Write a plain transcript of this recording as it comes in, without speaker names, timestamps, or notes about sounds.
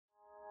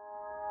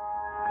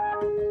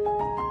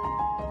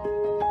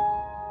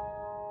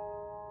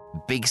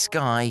Big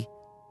sky,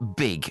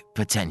 big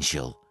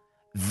potential.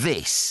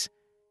 This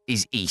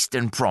is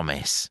Eastern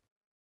Promise.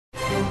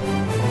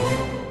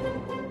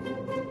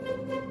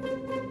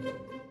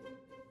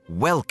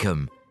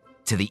 Welcome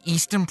to the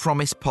Eastern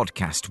Promise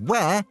podcast,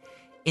 where,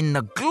 in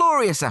the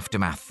glorious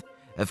aftermath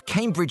of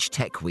Cambridge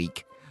Tech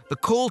Week, the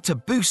call to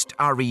boost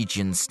our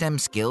region's STEM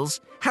skills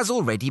has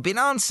already been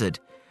answered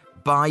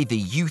by the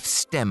Youth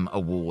STEM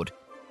Award.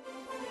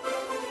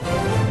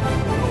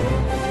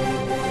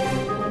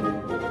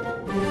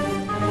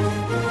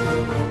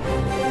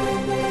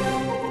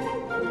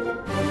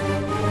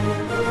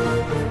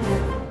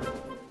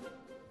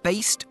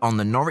 Based on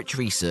the Norwich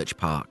Research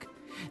Park,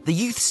 the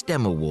Youth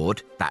STEM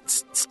Award,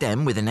 that's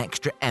STEM with an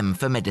extra M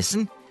for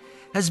medicine,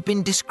 has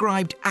been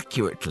described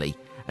accurately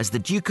as the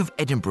Duke of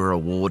Edinburgh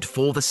Award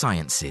for the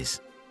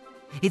Sciences.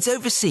 It's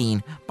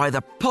overseen by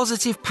the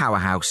positive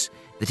powerhouse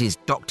that is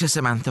Dr.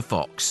 Samantha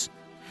Fox.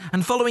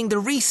 And following the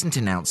recent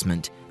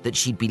announcement that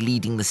she'd be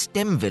leading the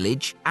STEM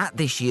Village at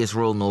this year's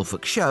Royal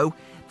Norfolk Show,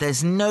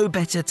 there's no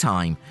better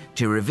time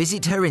to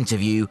revisit her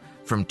interview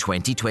from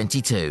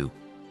 2022.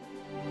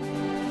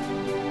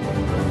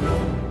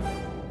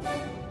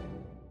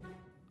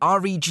 Our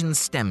region's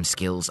STEM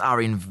skills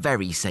are in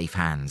very safe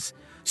hands.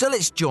 So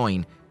let's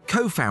join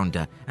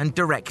co-founder and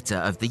director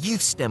of the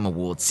Youth STEM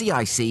Award,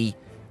 CIC,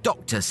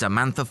 Dr.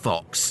 Samantha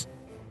Fox.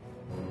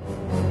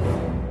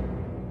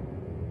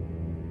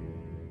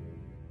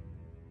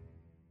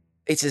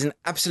 It is an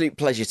absolute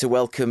pleasure to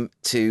welcome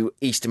to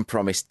Eastern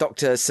Promise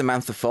Dr.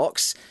 Samantha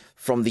Fox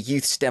from the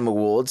Youth STEM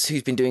Awards,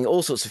 who's been doing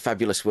all sorts of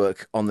fabulous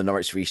work on the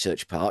Norwich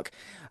Research Park.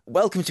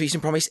 Welcome to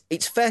Eastern Promise.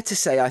 It's fair to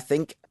say, I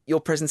think, your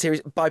presence here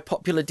is by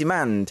popular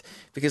demand,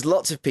 because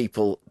lots of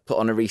people put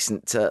on a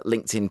recent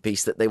LinkedIn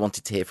piece that they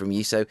wanted to hear from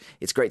you. So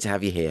it's great to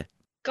have you here.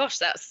 Gosh,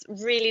 that's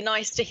really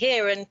nice to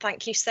hear. And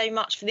thank you so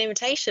much for the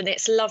invitation.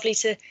 It's lovely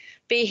to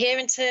be here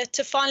and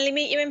to finally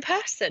meet you in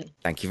person.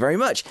 Thank you very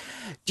much.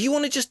 Do you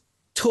want to just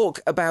talk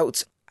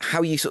about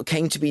how you sort of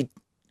came to be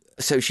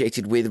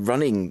associated with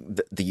running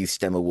the Youth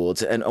STEM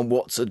Awards and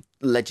what sort of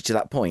led you to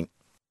that point?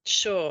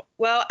 Sure.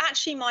 Well,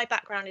 actually, my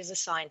background is a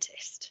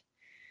scientist.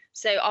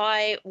 So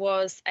I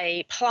was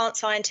a plant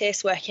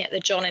scientist working at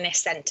the John Innes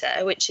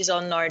Centre, which is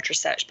on Norwich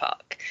Research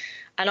Park.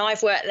 And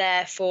I've worked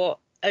there for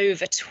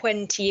over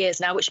 20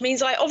 years now, which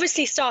means I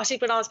obviously started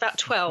when I was about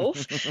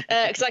 12,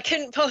 because I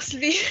couldn't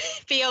possibly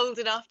be old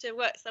enough to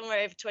work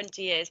somewhere over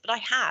 20 years, but I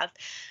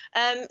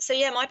have. So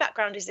yeah, my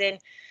background is in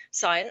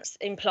science,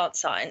 in plant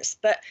science.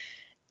 But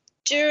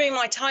during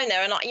my time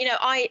there, and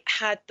I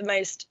had the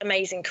most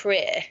amazing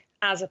career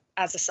as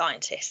a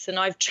scientist, and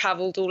I've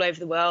travelled all over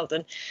the world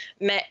and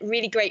met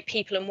really great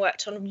people and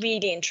worked on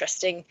really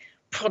interesting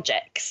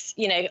projects,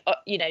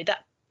 that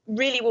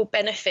really will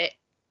benefit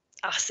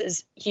us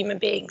as human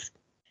beings.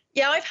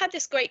 Yeah, I've had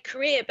this great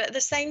career, but at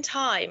the same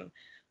time,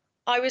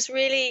 I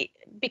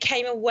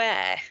became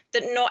aware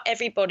that not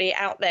everybody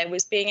out there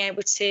was being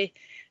able to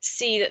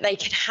see that they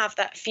could have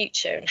that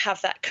future and have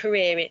that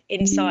career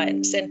in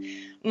science. And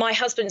my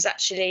husband's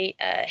actually,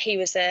 he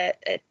was a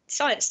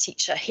science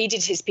teacher. He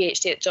did his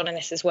PhD at John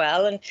Innes as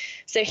well. And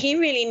so he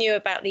really knew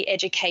about the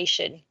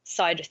education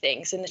side of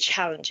things and the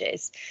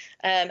challenges.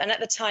 And at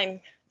the time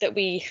that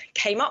we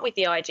came up with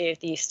the idea of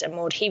the Youth STEM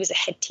Award, he was a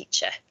head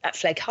teacher at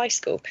Flegg High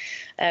School,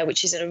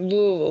 which is in a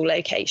rural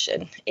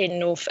location in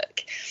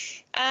Norfolk.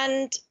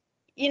 And,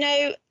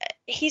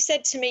 he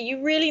said to me,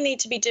 you really need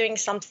to be doing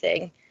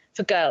something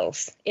for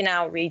girls in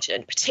our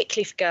region,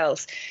 particularly for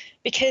girls,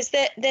 because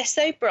they're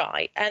so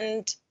bright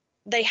and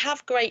they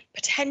have great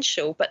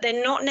potential, but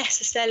they're not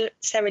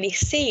necessarily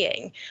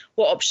seeing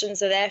what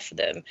options are there for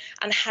them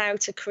and how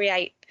to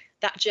create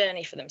that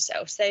journey for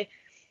themselves. So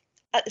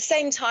at the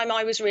same time,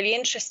 I was really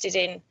interested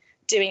in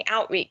doing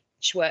outreach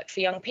work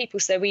for young people.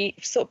 So we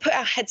sort of put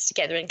our heads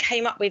together and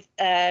came up with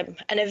an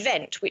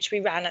event which we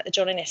ran at the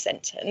John Innes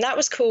Centre, and that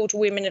was called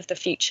Women of the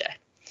Future.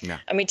 Yeah.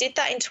 And we did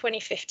that in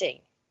 2015.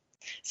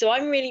 So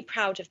I'm really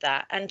proud of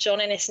that. And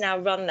John Innes now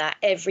run that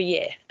every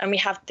year. And we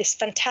have this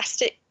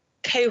fantastic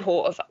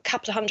cohort of a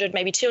couple of hundred,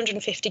 maybe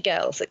 250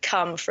 girls that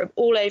come from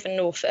all over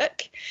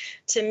Norfolk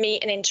to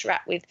meet and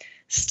interact with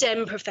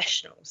STEM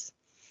professionals.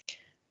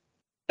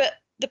 But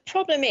the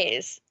problem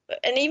is,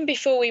 and even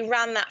before we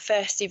ran that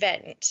first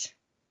event,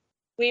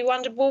 we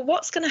wondered, well,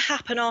 what's going to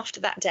happen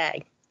after that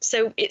day?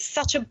 So it's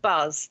such a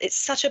buzz. It's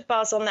such a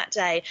buzz on that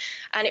day.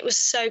 And it was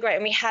so great.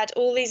 And we had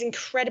all these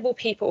incredible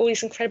people, all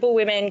these incredible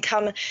women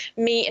come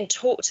meet and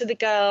talk to the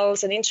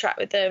girls and interact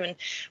with them and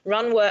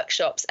run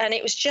workshops. And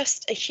it was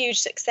just a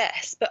huge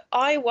success. But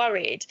I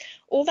worried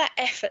all that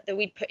effort that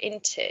we'd put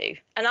into,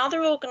 and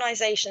other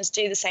organisations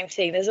do the same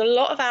thing. There's a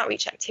lot of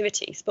outreach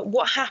activities. But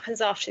what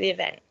happens after the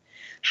event?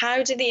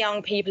 How do the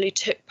young people who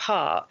took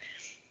part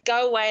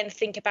go away and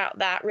think about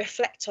that,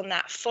 reflect on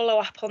that, follow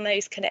up on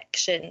those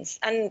connections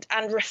and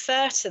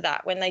refer to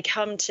that when they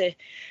come to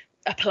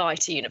apply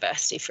to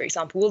university, for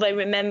example? Will they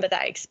remember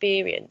that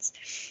experience?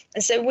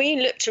 And so we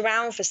looked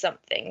around for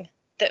something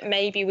that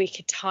maybe we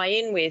could tie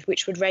in with,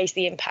 which would raise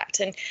the impact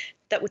and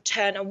that would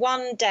turn a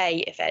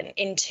one-day event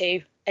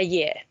into a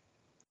year.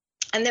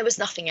 And there was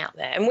nothing out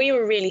there. And we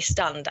were really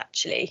stunned,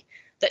 actually,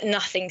 that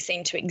nothing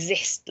seemed to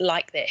exist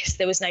like this.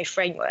 There was no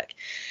framework.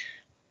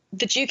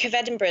 The Duke of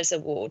Edinburgh's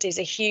award is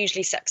a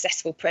hugely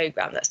successful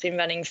programme that's been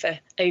running for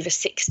over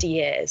 60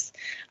 years.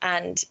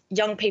 And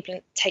young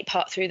people take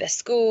part through their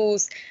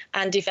schools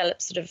and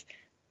develop sort of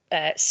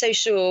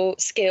social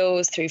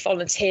skills through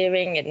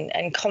volunteering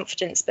and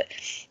confidence, but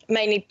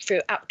mainly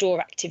through outdoor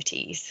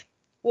activities.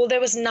 Well,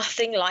 there was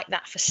nothing like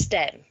that for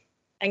STEM.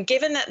 And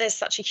given that there's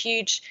such a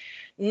huge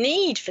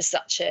need for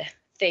such a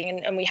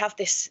thing, and we have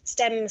this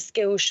STEM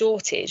skill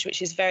shortage,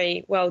 which is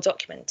very well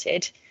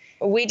documented,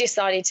 we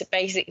decided to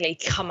basically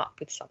come up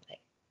with something.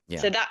 Yeah.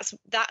 So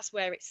that's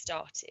where it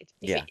started.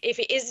 If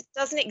it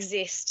doesn't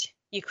exist,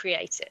 you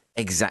create it.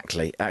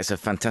 Exactly. That's a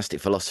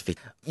fantastic philosophy.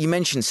 You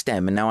mentioned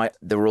STEM, and now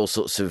there are all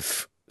sorts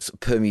of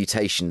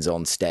permutations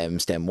on STEM.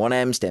 STEM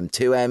 1M, STEM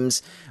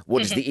 2Ms. What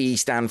does the E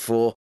stand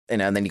for?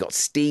 And then you've got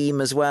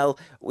STEAM as well.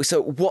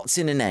 So what's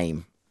in a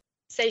name?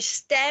 So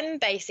STEM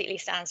basically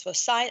stands for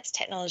Science,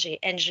 Technology,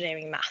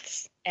 Engineering,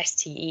 Maths,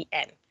 STEM.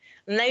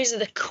 And those are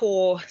the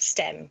core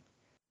STEM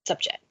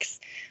subjects.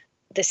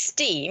 The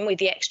STEAM with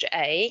the extra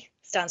A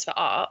stands for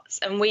Arts,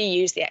 and we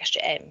use the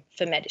extra M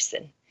for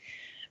Medicine.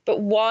 But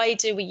why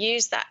do we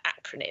use that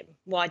acronym?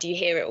 Why do you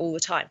hear it all the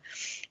time?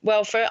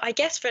 Well, for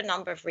a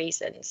number of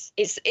reasons.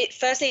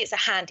 Firstly, it's a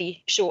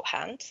handy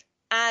shorthand,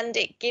 and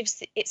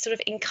it sort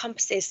of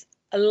encompasses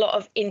a lot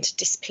of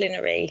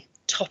interdisciplinary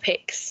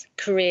topics,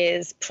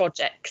 careers,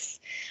 projects,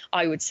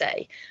 I would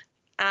say.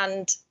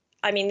 And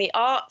I mean, the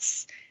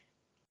arts,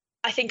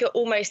 I think, are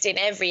almost in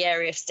every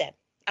area of STEM.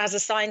 As a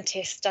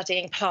scientist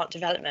studying plant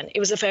development, it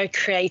was a very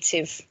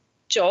creative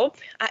job,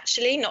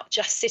 actually, not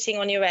just sitting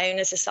on your own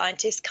as a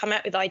scientist, come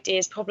out with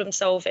ideas, problem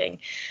solving,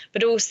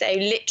 but also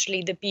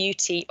literally the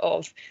beauty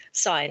of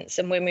science.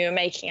 And when we were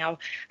making our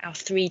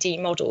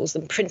 3D models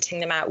and printing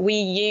them out,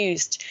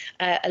 we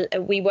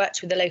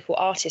worked with a local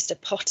artist, a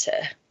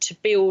potter, to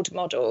build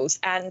models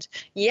and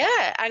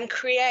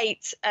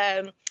create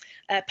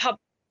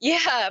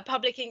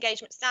public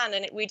engagement stand,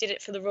 and we did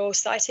it for the Royal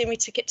Society, and we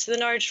took it to the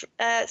Norwich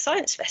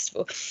Science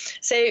Festival.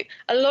 So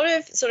a lot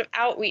of sort of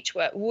outreach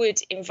work would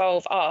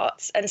involve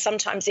arts, and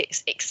sometimes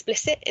it's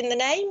explicit in the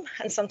name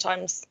and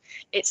sometimes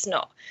it's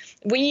not.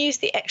 We use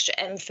the extra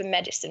M for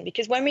medicine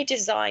because when we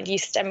designed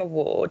Youth STEM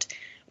Award,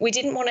 we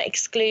didn't want to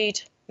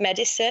exclude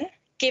medicine,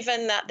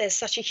 given that there's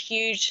such a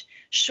huge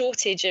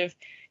shortage of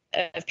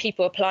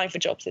people applying for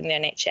jobs in the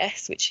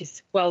NHS, which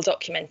is well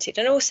documented,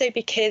 and also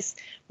because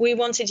we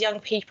wanted young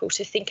people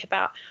to think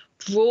about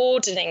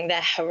broadening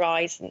their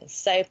horizons.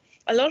 So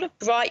a lot of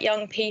bright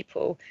young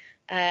people,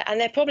 and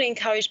they're probably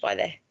encouraged by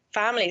their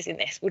families in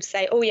this, would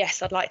say, oh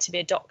yes, I'd like to be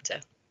a doctor.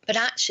 But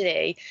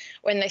actually,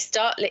 when they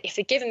if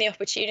they're given the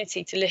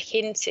opportunity to look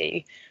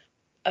into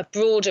a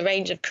broader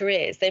range of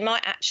careers, they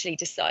might actually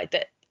decide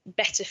that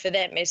better for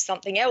them is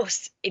something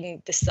else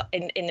in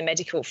the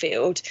medical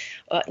field,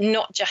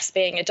 not just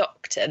being a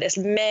doctor. There's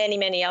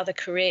many other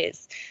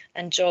careers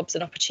and jobs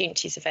and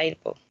opportunities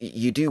available.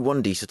 You do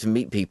one day sort of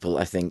meet people,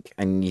 I think,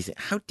 and you think,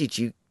 how did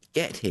you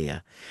get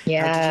here?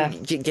 Yeah. How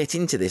did you get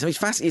into this? I mean,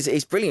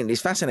 it's brilliant,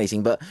 it's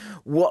fascinating, but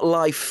what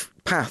life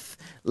path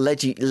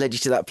led you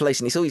to that place?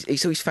 And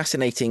it's always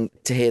fascinating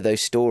to hear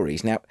those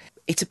stories. Now,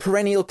 it's a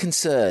perennial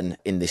concern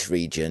in this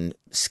region,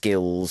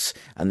 skills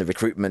and the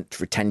recruitment,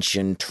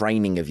 retention,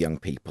 training of young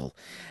people.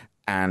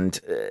 And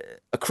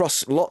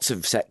across lots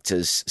of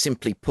sectors,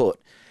 simply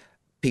put,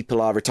 people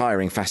are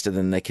retiring faster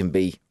than they can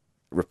be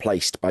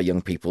replaced by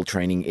young people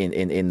training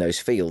in those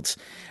fields,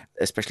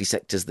 especially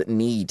sectors that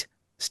need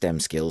STEM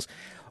skills.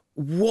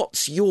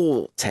 What's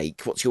your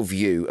take? What's your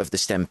view of the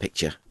STEM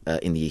picture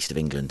in the east of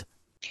England?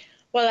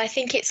 Well, I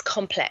think it's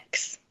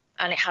complex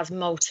and it has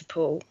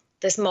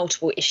there's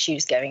multiple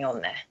issues going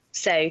on there.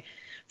 So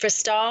for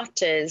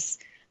starters,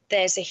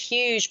 there's a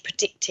huge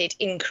predicted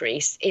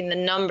increase in the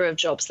number of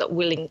jobs that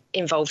will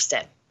involve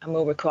STEM and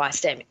will require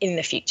STEM in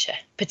the future,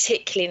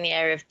 particularly in the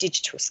area of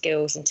digital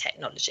skills and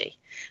technology.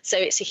 So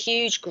it's a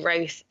huge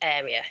growth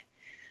area.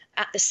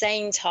 At the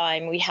same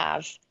time, we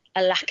have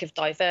a lack of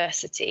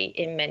diversity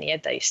in many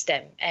of those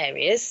STEM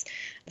areas,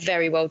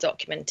 very well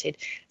documented.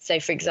 So,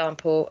 for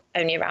example,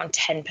 only around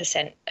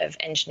 10% of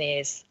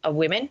engineers are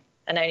women,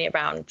 and only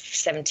around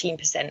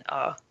 17%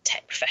 are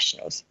tech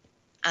professionals.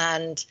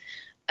 And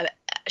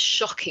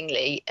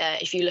shockingly,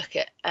 if you look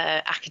at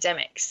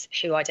academics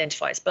who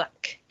identify as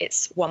Black,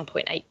 it's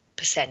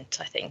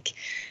 1.8%, I think.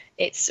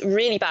 It's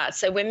really bad.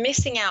 So we're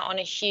missing out on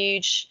a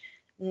huge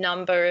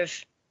number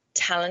of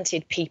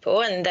talented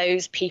people, and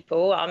those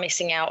people are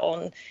missing out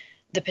on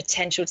the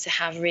potential to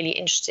have really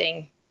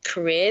interesting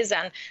careers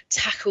and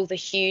tackle the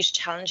huge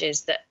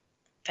challenges that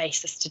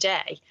face us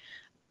today.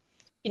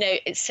 You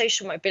know,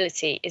 social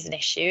mobility is an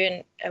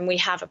issue, and we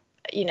have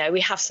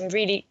some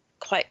really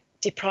quite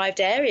deprived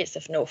areas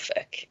of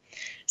Norfolk.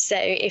 So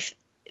if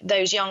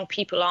those young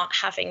people aren't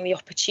having the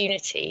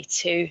opportunity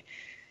to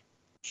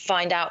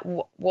find out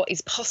what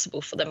is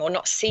possible for them, or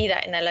not see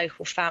that in their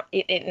local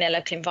in their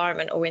local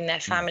environment or in their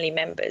family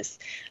members,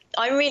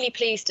 I'm really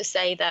pleased to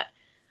say that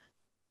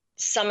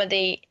some of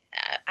the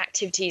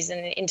activities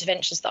and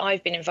interventions that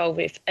I've been involved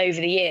with over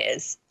the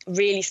years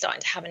really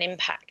starting to have an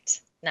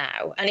impact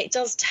now. And it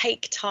does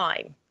take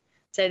time.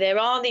 So there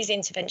are these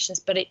interventions,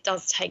 but it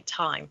does take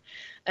time.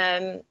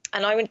 And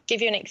I would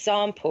give you an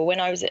example. When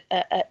I was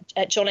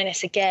at John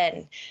Innes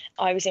again,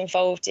 I was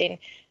involved in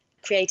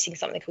creating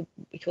something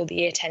we call the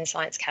Year 10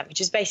 Science Camp, which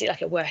is basically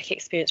like a work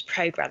experience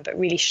program, but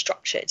really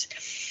structured.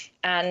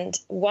 And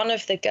one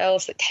of the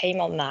girls that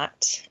came on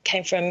that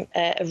came from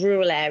a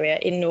rural area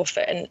in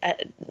Norfolk, and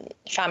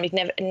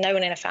no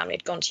one in her family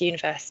had gone to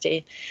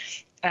university,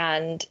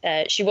 and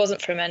she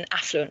wasn't from an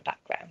affluent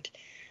background.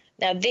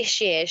 Now, this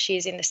year, she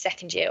is in the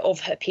second year of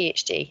her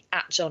PhD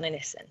at John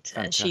Innes Centre,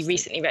 and she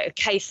recently wrote a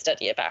case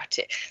study about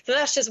it. So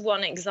that's just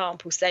one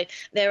example. So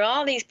there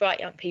are these bright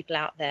young people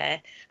out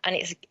there, and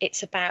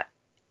it's about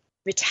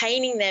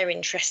retaining their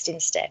interest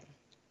in STEM,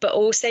 but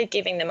also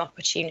giving them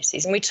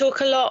opportunities. And we talk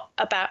a lot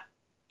about,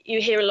 you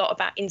hear a lot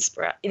about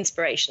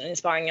inspiration and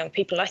inspiring young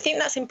people. And I think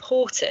that's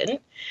important,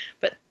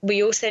 but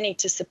we also need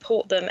to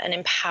support them and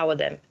empower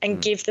them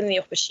and give them the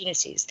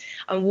opportunities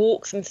and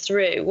walk them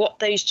through what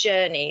those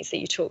journeys that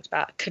you talked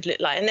about could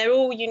look like. And they're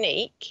all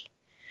unique,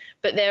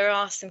 but there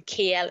are some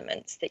key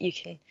elements that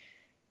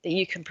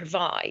you can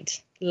provide,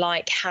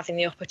 like having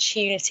the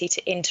opportunity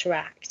to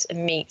interact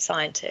and meet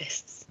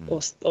scientists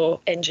or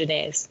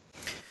engineers.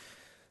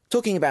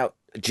 Talking about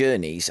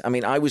journeys, I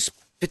mean, I was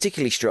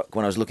particularly struck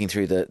when I was looking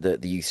through the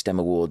Youth STEM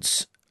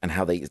Awards and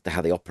how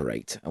they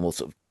operate, and we'll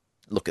sort of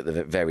look at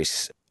the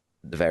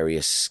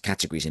various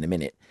categories in a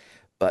minute.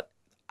 But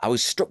I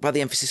was struck by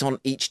the emphasis on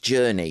each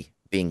journey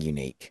being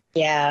unique.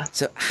 Yeah.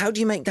 So how do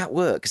you make that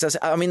work? Because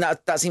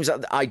that seems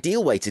like the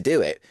ideal way to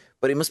do it,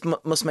 but it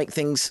must make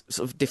things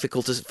sort of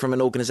difficult from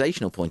an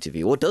organisational point of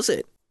view, or does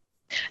it?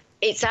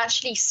 It's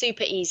actually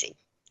super easy.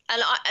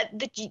 And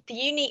the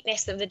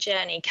uniqueness of the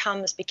journey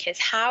comes because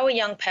how a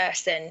young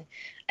person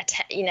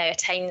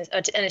attains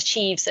and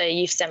achieves a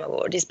Youth STEM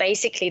Award is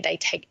basically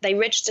they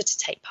register to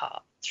take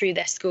part through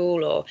their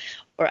school or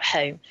at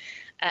home.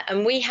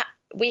 And we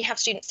have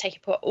students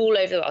taking part all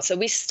over the world. So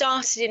we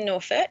started in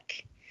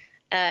Norfolk,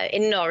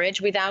 in Norwich,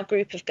 with our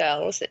group of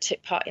girls that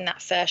took part in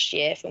that first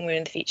year from Women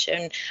in the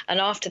Future. And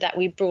after that,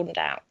 we broadened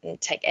out and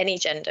take any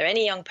gender,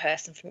 any young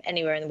person from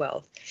anywhere in the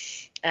world.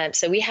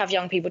 So we have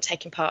young people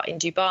taking part in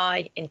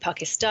Dubai, in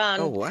Pakistan,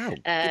 oh, wow.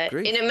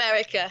 In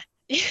America.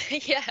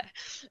 Yeah.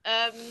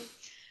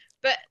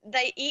 But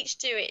they each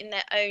do it in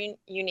their own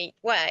unique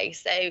way.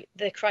 So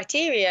the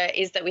criteria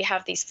is that we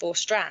have these 4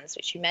 strands,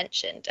 which you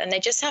mentioned, and they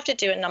just have to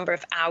do a number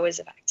of hours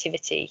of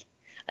activity.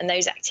 And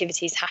those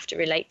activities have to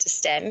relate to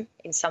STEM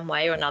in some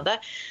way or another.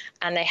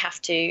 And they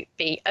have to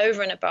be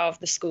over and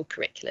above the school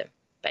curriculum,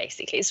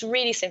 basically. It's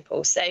really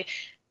simple. So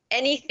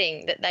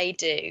anything that they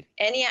do,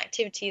 any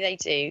activity they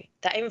do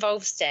that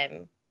involves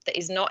STEM that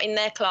is not in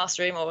their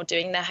classroom or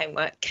doing their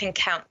homework can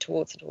count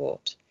towards an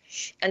award.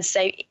 And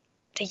so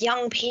the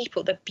young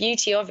people, the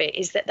beauty of it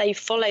is that they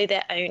follow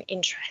their own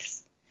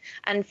interests.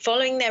 And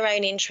following their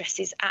own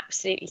interests is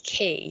absolutely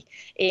key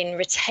in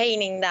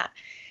retaining that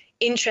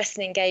interest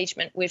and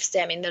engagement with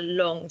STEM in the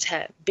long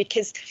term,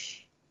 because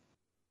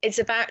it's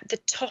about the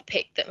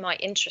topic that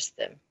might interest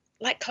them,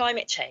 like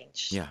climate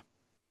change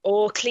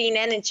or clean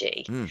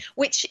energy,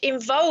 which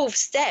involves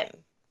STEM.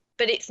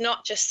 But it's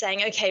not just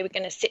saying, OK, we're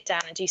going to sit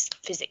down and do some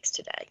physics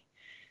today.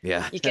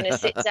 Yeah, you're going to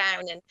sit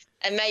down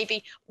and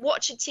maybe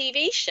watch a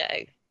TV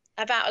show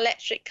about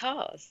electric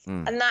cars,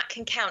 and that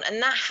can count, and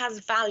that has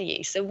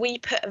value. So we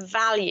put a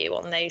value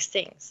on those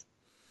things.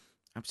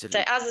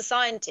 Absolutely. So as a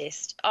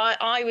scientist,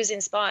 I was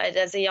inspired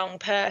as a young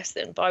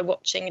person by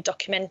watching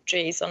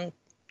documentaries on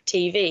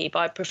TV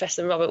by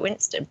Professor Robert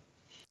Winston.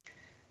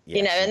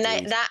 Yes,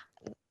 and that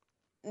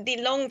the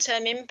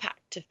long-term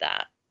impact of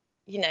that,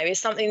 is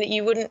something that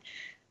you wouldn't.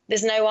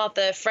 There's no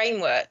other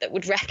framework that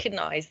would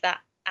recognise that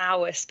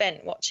hour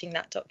spent watching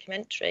that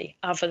documentary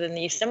other than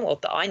the STEM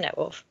Award that I know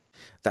of.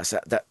 That's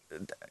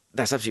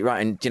absolutely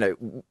right.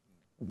 And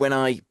when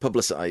I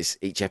publicise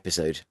each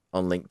episode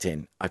on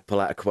LinkedIn, I pull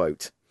out a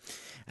quote.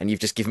 And you've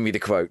just given me the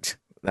quote.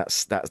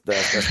 That's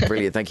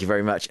brilliant. Thank you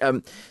very much.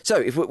 So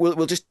if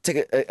we'll just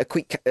take a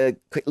quick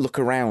look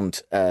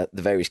around the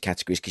various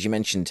categories, because you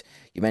mentioned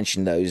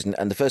those,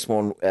 and the first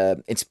one,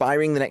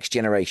 inspiring the next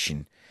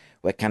generation,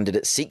 where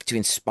candidates seek to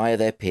inspire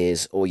their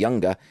peers or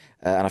younger,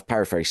 and I've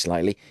paraphrased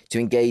slightly, to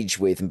engage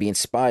with and be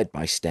inspired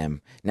by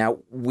STEM. Now,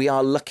 we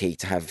are lucky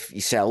to have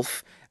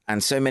yourself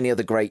and so many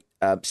other great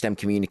STEM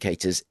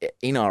communicators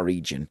in our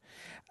region,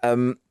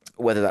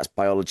 whether that's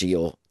biology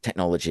or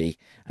technology,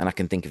 and I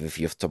can think of a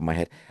few off the top of my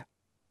head.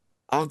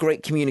 Are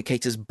great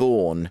communicators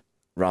born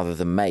rather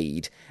than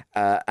made?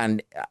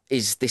 And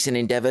is this an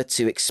endeavour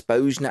to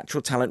expose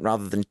natural talent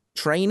rather than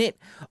train it?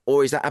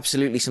 Or is that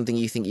absolutely something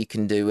you think you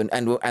can do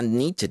and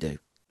need to do?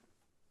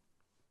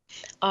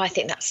 I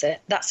think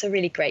that's a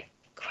really great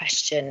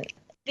question.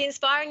 the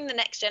Inspiring the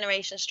Next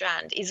Generation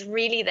strand is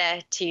really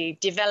there to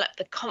develop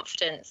the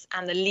confidence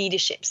and the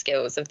leadership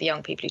skills of the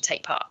young people who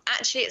take part.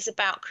 Actually, it's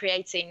about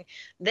creating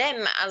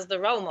them as the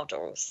role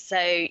models.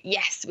 So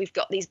yes, we've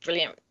got these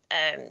brilliant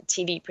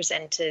TV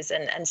presenters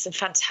and some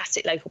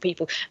fantastic local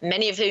people,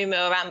 many of whom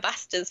are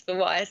ambassadors for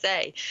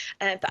YSA.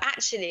 But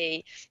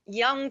actually,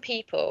 young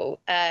people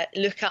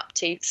look up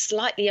to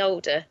slightly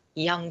older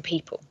young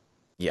people.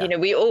 Yeah. You know,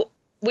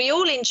 we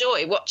all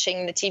enjoy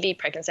watching the TV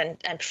programs, and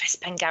Professor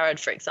Pengarrod,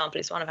 for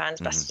example, is one of our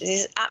ambassadors.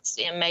 He's an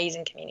absolutely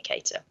amazing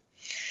communicator.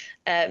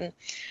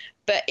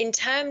 But in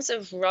terms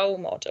of role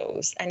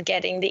models and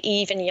getting the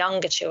even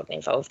younger children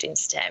involved in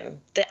STEM,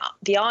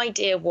 the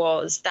idea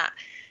was that,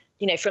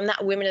 you know, from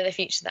that Women of the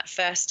Future, that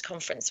first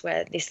conference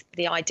where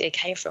the idea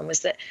came from, was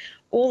that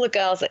all the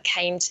girls that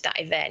came to that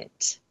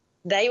event,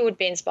 they would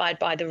be inspired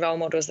by the role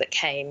models that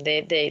came,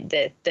 the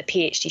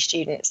PhD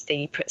students,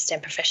 the STEM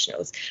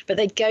professionals, but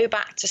they'd go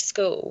back to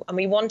school, and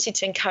we wanted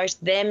to encourage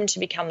them to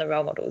become the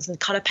role models and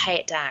kind of pay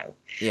it down.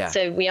 Yeah.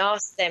 So we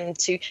asked them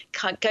to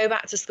go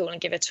back to school and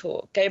give a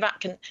talk, go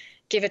back and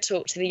give a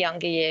talk to the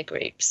younger year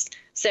groups.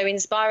 So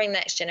Inspiring the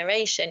Next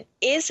Generation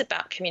is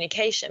about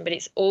communication, but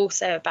it's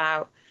also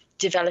about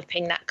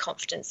developing that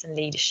confidence and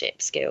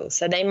leadership skills.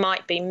 So they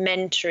might be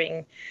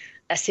mentoring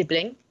a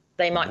sibling,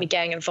 they might be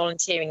going and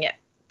volunteering at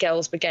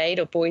Girls Brigade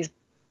or Boys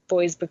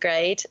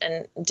Brigade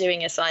and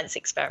doing a science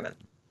experiment.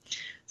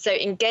 So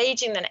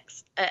engaging the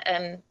next,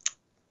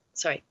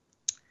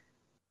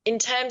 in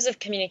terms of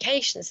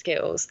communication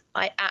skills,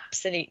 I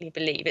absolutely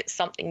believe it's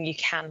something you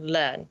can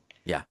learn.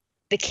 Yeah.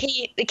 The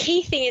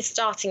key thing is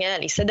starting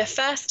early. So the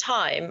first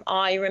time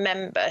I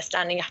remember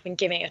standing up and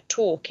giving a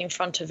talk in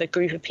front of a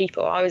group of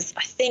people, I was,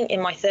 I think,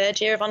 in my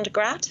third year of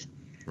undergrad.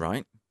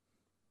 Right.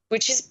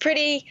 Which is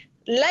pretty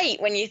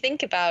late when you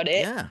think about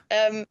it.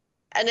 Yeah.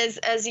 And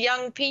as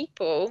young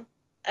people,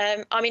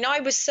 I mean, I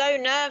was so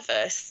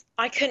nervous,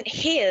 I couldn't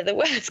hear the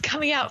words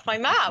coming out of my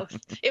mouth.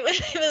 It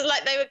was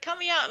like they were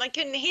coming out and I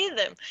couldn't hear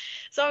them.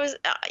 So I was,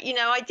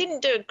 I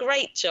didn't do a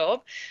great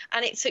job.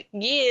 And it took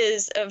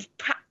years of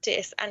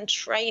practice and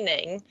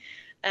training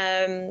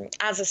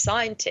as a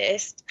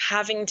scientist,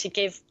 having to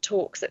give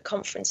talks at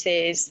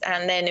conferences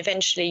and then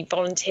eventually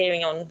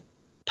volunteering on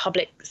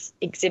public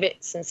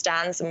exhibits and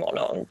stands and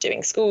whatnot and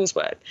doing schools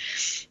work,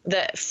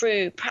 that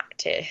through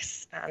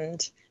practice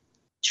and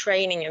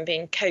training and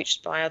being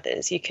coached by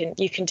others, you can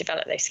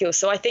develop those skills.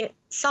 So I think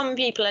some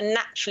people are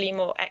naturally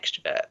more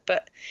extrovert,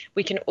 but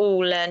we can all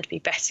learn to be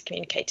better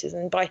communicators.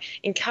 And by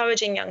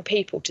encouraging young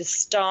people to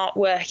start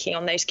working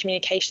on those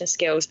communication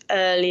skills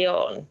early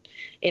on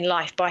in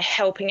life, by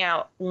helping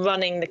out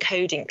running the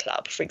coding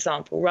club, for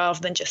example, rather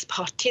than just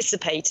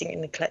participating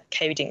in the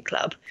coding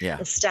club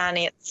and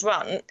standing at the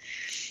front,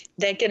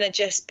 they're going to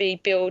just be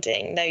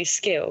building those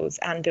skills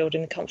and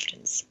building the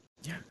confidence.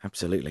 Yeah,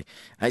 absolutely.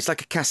 It's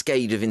like a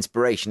cascade of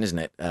inspiration, isn't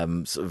it?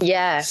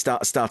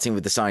 Starting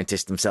with the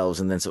scientists themselves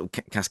and then sort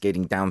of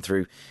cascading down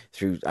through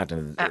I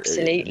don't know,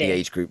 absolutely, the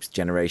age groups,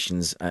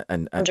 generations,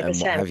 and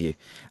what have you.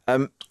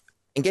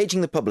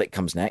 Engaging the public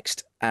comes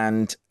next,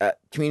 and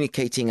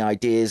communicating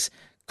ideas,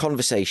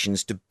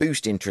 conversations to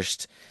boost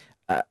interest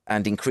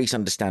and increase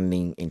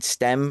understanding in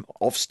STEM,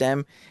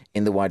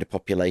 in the wider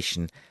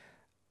population.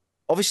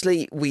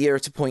 Obviously, we are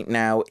at a point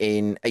now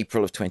in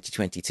April of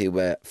 2022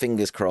 where,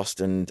 fingers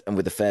crossed, and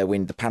with a fair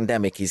wind, the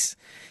pandemic is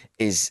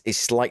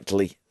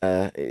slightly,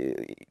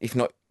 if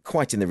not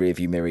quite in the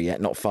rearview mirror yet,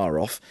 not far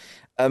off.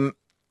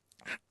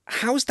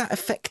 How's that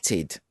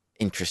affected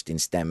interest in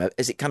STEM?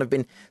 Has it kind of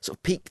been sort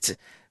of peaked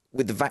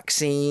with the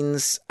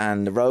vaccines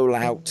and the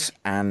rollout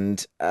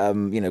and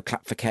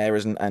clap for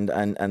carers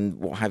and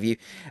what have you,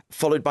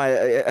 followed by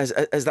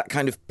has that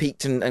kind of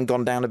peaked and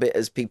gone down a bit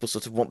as people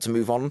sort of want to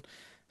move on?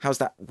 How's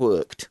that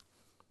worked?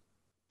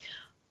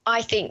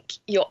 I think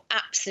you're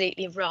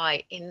absolutely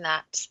right in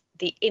that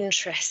the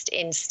interest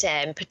in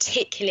STEM,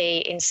 particularly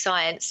in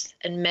science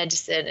and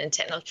medicine and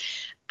technology,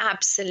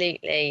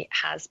 absolutely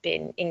has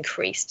been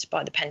increased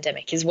by the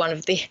pandemic, is one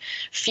of the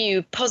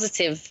few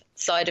positive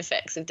side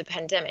effects of the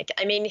pandemic.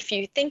 I mean, if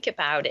you think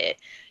about it,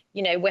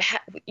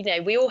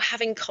 we're all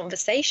having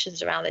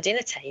conversations around the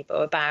dinner table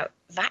about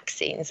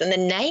vaccines and the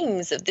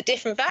names of the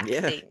different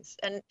vaccines,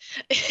 and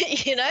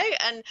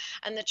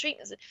and the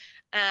treatments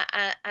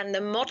and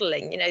the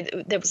modelling.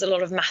 There was a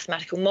lot of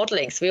mathematical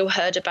modelling, so we all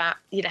heard about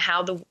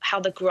how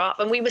the graph,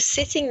 and we were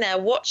sitting there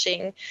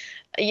watching,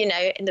 in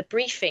the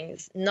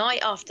briefings night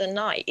after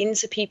night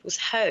into people's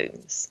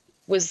homes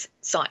was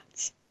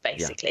science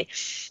basically,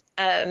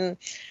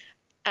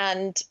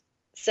 and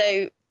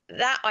so.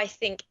 That, I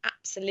think,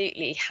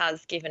 absolutely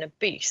has given a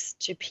boost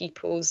to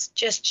people's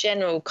just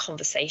general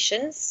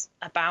conversations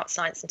about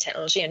science and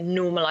technology and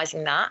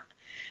normalising that,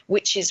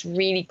 which is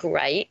really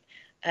great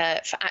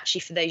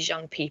for those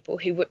young people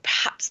who would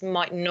perhaps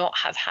might not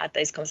have had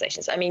those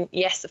conversations. I mean,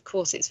 yes, of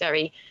course, it's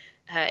very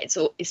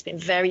It's been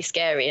very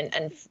scary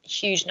and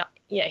huge,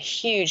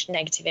 huge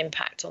negative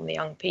impact on the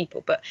young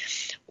people. But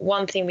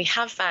one thing we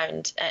have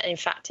found, in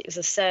fact, it was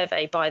a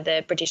survey by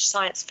the British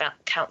Science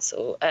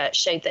Council,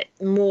 showed that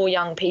more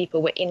young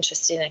people were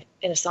interested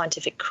in a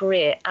scientific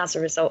career as a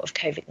result of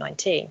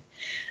COVID-19.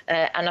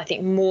 And I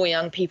think more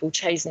young people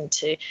chosen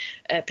to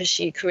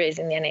pursue careers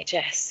in the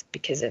NHS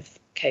because of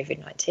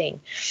COVID-19.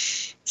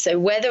 So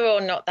whether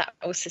or not that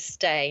will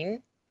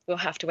sustain, we'll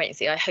have to wait and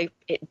see. I hope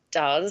it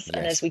does. Yes.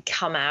 And as we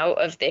come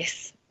out of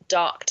this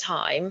dark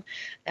time,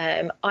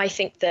 I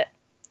think that,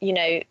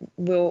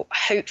 we'll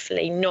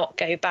hopefully not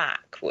go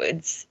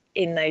backwards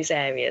in those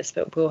areas,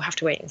 but we'll have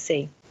to wait and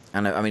see.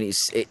 And I mean,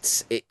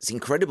 it's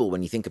incredible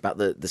when you think about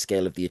the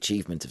scale of the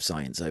achievement of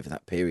science over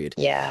that period.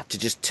 Yeah. To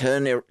just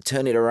turn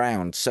it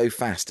around so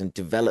fast and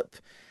develop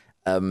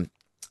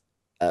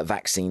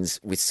vaccines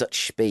with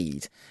such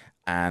speed.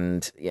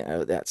 And,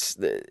 that's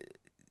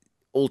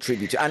all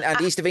tribute to,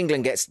 and East of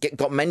England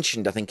got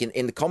mentioned, I think,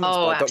 in the comments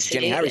by Dr.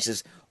 Jenny Harris,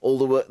 as all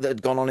the work that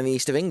had gone on in the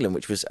East of England,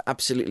 which was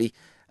absolutely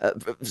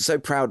so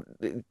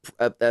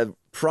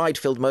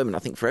pride-filled moment, I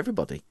think, for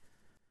everybody.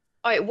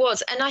 Oh, it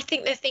was. And I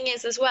think the thing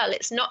is as well,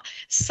 it's not,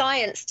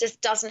 science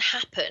just doesn't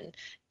happen.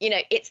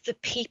 It's the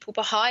people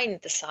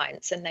behind the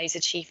science and those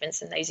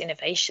achievements and those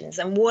innovations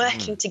and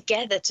working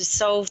together to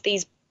solve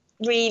these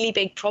really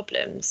big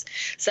problems.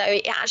 So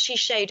it actually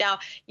showed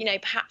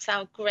perhaps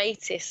our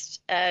greatest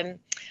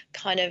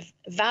kind of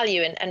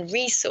value and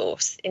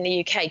resource in the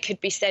UK could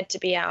be said to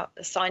be our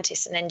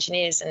scientists and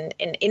engineers and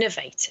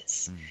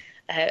innovators.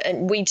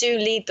 And we do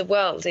lead the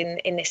world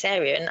in this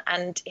area.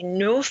 And in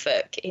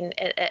Norfolk,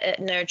 at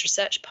Knowledge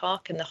Research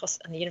Park and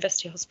the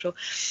University Hospital,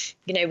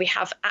 we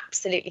have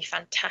absolutely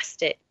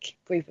fantastic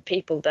group of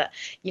people that,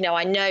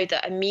 I know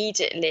that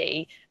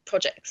immediately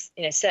projects,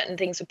 certain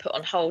things were put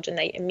on hold and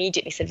they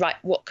immediately said, right,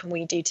 what can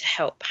we do to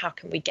help? How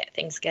can we get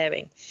things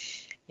going?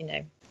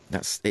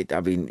 That's it. I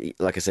mean,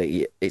 like I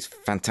say, it's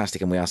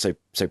fantastic, and we are so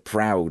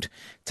proud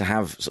to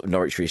have sort of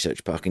Norwich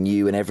Research Park, and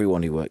you and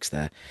everyone who works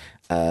there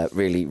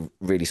really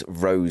sort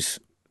of rose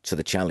to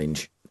the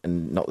challenge,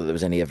 and not that there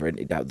was any ever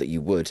any doubt that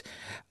you would.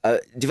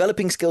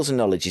 Developing skills and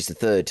knowledge is the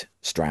third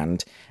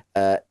strand.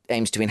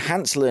 Aims to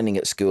enhance learning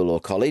at school or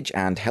college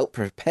and help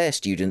prepare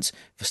students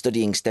for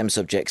studying STEM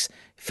subjects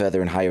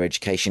further in higher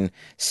education,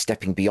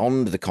 stepping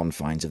beyond the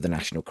confines of the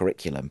national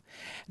curriculum.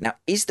 Now,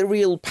 is the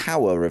real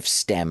power of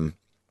STEM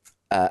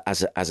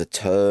as a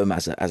term,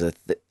 as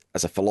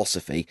a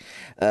philosophy,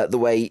 the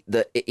way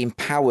that it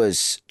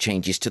empowers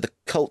changes to the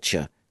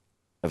culture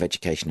of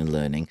education and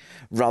learning,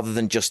 rather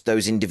than just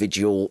those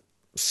individual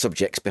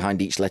subjects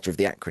behind each letter of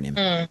the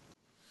acronym?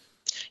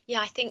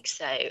 Yeah, I think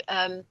so.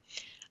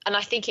 And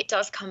I think it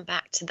does come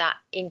back to that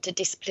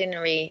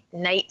interdisciplinary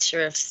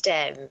nature of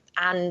STEM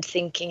and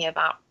thinking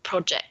about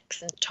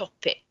projects and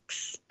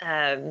topics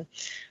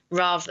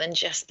rather than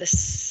just the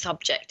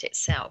subject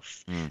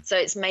itself. So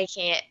it's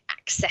making it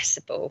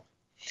accessible.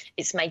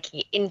 It's making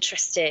it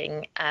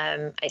interesting.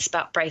 It's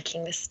about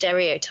breaking the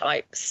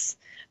stereotypes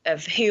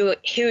of who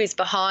is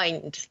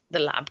behind the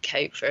lab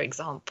coat, for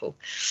example.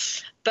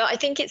 But I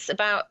think it's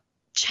about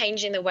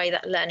changing the way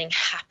that learning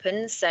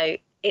happens. So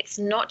it's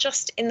not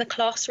just in the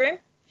classroom,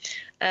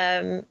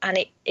 and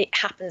it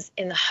happens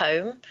in the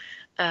home,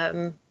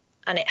 and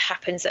it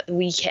happens at the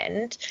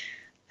weekend.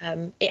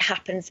 It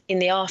happens in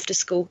the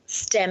after-school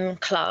STEM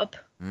club,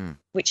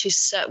 which is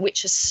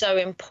so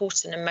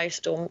important,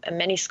 and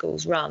many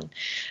schools run.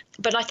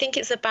 But I think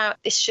it's about,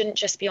 this shouldn't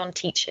just be on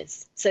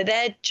teachers. So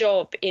their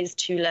job is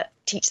to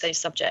teach those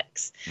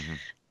subjects,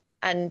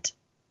 and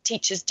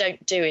teachers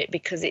don't do it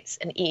because it's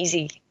an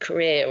easy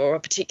career or a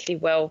particularly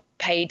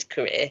well-paid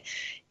career.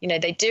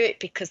 They do it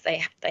because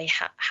they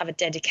have a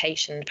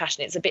dedication and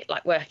passion. It's a bit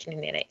like working in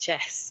the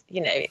NHS.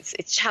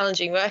 It's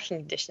challenging working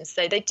conditions.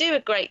 So they do a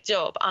great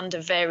job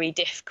under very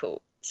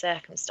difficult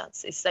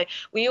circumstances. So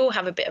we all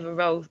have a bit of a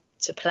role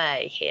to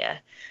play here.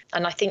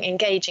 And I think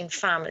engaging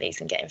families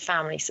and getting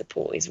family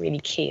support is really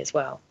key as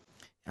well.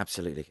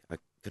 Absolutely. I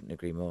couldn't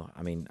agree more.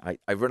 I mean, I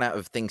run out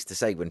of things to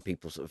say when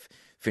people sort of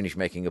finish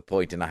making a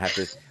point, and I have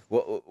to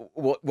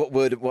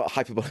what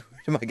hyperbole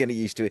am I going to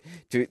use to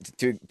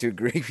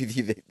agree with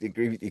you?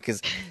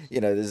 Because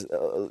there's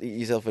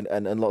yourself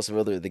and lots of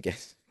other of the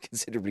guests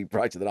considerably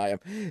brighter than I am.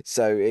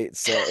 So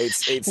it's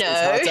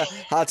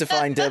hard to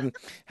find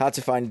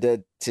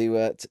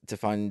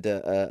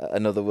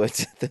another word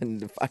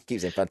than, I keep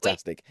saying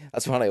fantastic.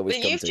 That's one I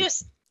always come to.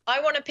 I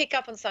want to pick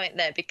up on something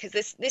there, because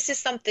this is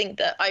something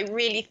that I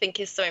really think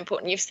is so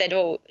important. You've said,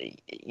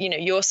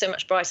 you're so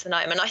much brighter than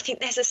I am. And I think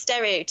there's a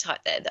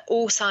stereotype there that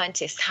all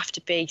scientists have to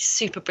be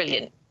super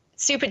brilliant,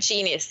 super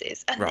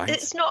geniuses. And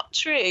It's not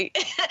true.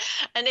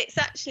 And it's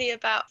actually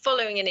about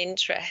following an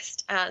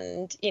interest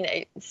and,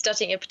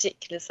 studying a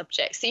particular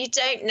subject. So you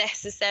don't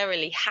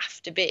necessarily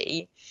have to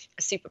be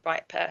a super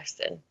bright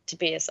person to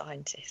be a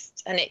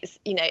scientist. And it's,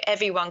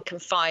 everyone can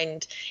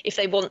find, if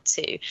they want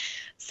to,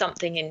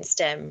 something in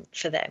STEM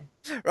for them.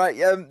 Right.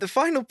 The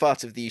final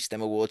part of the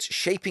STEM Awards,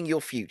 Shaping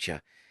Your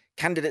Future.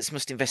 Candidates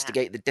must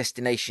investigate the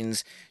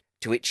destinations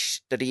to which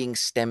studying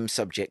STEM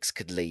subjects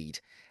could lead.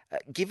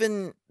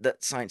 Given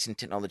that science and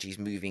technology is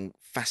moving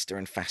faster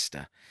and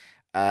faster,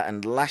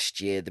 and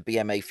last year the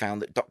BMA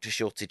found that doctor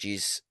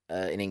shortages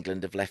in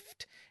England have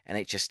left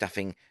NHS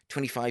staffing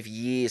 25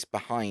 years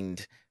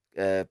behind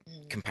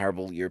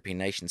comparable European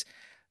nations.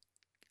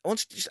 I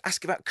wanted to just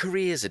ask about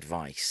careers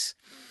advice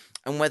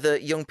and whether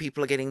young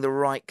people are getting the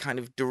right kind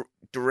of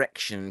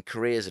direction,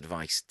 careers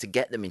advice to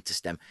get them into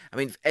STEM. I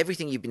mean,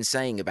 everything you've been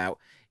saying about,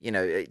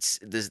 there's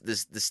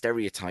the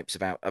stereotypes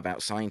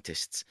about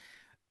scientists.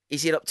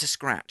 Is it up to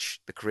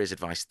scratch, the careers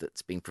advice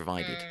that's being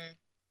provided?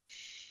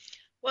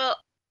 Well,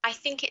 I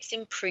think it's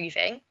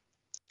improving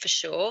for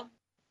sure.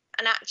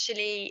 And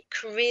actually,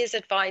 careers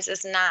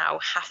advisors now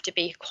have to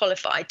be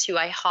qualified to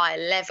a higher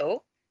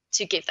level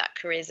to give that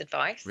careers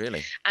advice.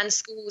 Really? And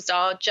schools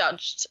are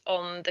judged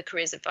on the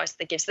careers advice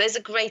they give. So there's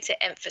a greater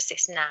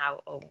emphasis now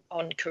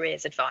on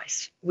careers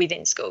advice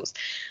within schools.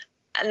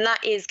 And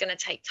that is going to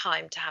take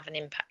time to have an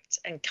impact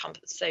and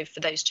so for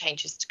those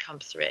changes to come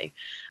through.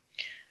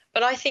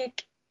 But I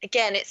think,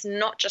 again, it's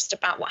not just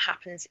about what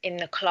happens in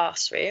the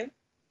classroom,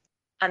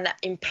 and that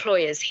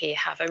employers here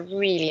have a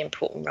really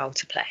important role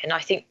to play. And I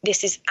think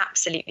this is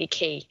absolutely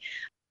key.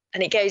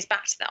 And it goes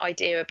back to the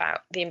idea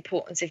about the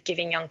importance of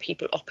giving young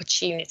people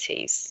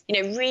opportunities,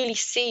 really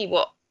see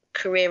what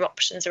career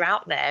options are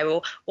out there,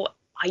 or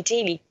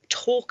ideally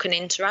talk and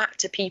interact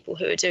to people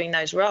who are doing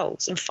those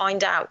roles and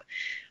find out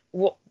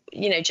what,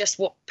 just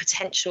what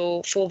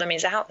potential for them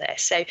is out there.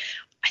 So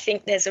I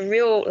think there's a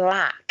real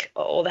lack,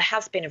 or there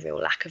has been a real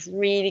lack of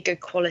really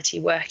good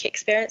quality work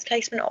experience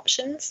placement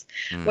options,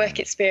 work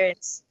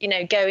experience,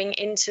 going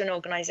into an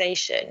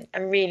organisation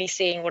and really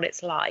seeing what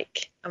it's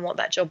like and what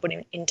that job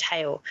would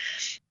entail.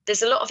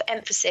 There's a lot of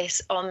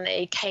emphasis on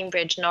the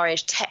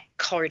Cambridge-Norwich tech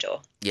corridor,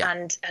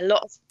 and a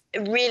lot of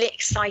really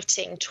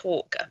exciting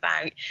talk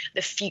about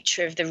the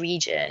future of the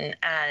region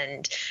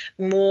and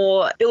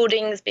more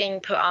buildings being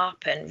put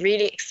up and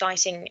really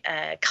exciting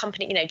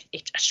company,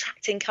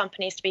 attracting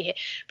companies to be here.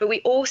 But we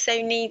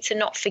also need to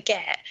not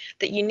forget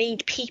that you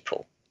need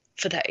people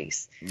for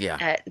those,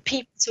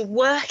 people to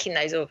work in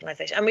those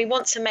organisations. And we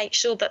want to make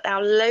sure that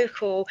our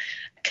local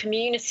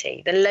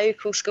community, the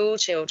local school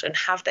children,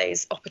 have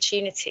those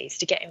opportunities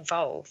to get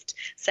involved.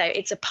 So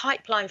it's a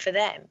pipeline for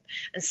them.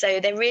 And so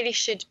there really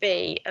should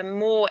be a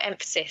more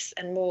emphasis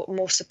and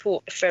more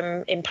support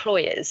from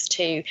employers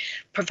to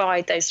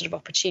provide those sort of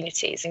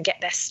opportunities and get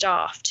their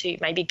staff to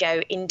maybe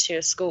go into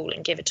a school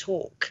and give a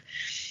talk,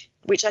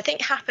 which I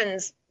think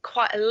happens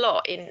quite a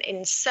lot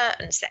in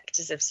certain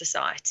sectors of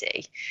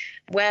society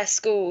where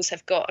schools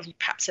have got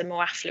perhaps a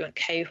more affluent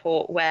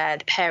cohort where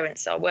the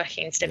parents are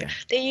working in STEM.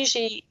 They're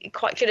usually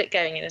quite good at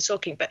going in and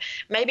talking, but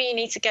maybe you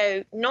need to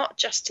go not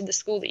just to the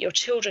school that your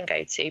children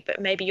go to,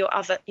 but maybe your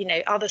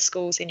other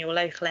schools in your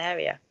local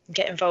area and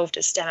get involved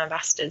as STEM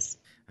ambassadors.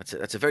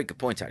 That's a very good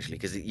point, actually,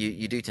 because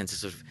you do tend to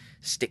sort of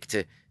stick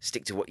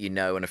to what you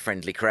know and a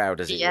friendly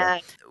crowd, as it were.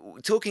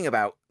 Talking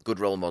about good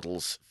role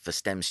models for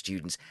STEM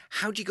students,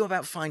 how do you go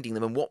about finding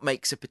them, and what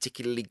makes a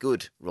particularly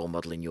good role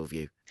model in your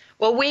view?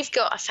 Well, we've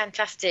got a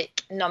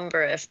fantastic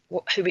number of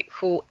who we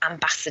call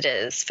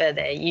ambassadors for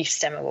the Youth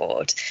STEM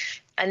Award,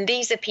 and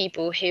these are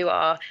people who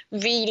are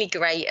really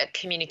great at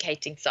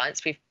communicating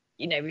science. We've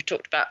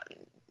talked about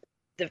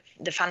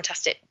the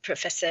fantastic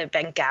Professor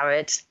Ben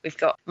Garrett. We've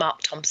got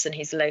Mark Thompson,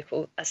 who's a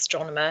local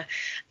astronomer,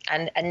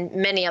 and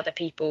many other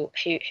people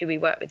who we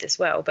work with as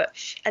well.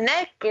 And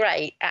they're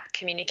great at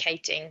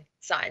communicating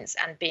science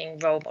and being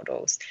role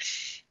models.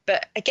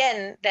 But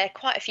again, they're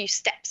quite a few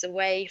steps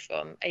away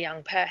from a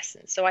young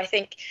person. So I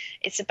think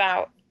it's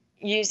about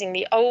using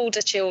the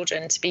older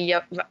children to be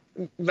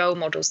role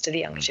models to the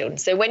younger children.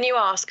 So when you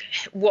ask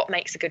what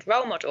makes a good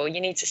role model, you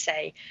need to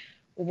say,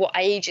 what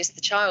age is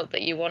the child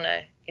that you want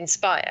to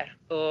inspire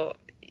or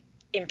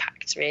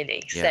impact,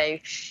 really? So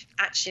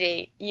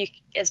actually, you,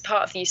 as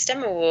part of the Youth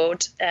STEM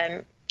Award,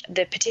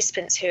 the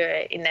participants who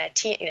are in their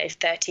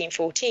 13,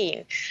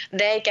 14,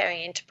 they're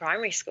going into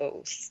primary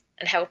schools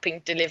and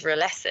helping deliver a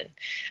lesson,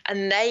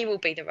 and they will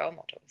be the role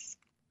models.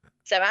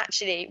 So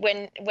actually,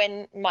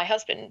 when my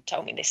husband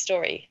told me this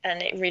story,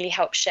 and it really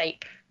helped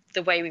shape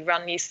the way we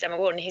run Youth STEM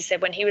Award, and he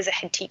said when he was a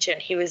head teacher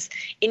and he was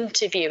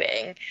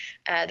interviewing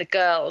the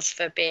girls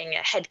for being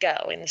a head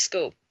girl in the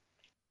school,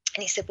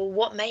 and he said, well,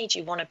 what made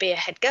you want to be a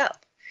head girl?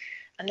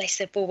 And they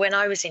said, well, when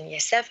I was in year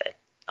 7,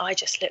 I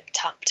just looked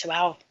up to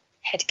our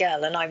head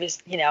girl, and I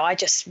was, I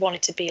just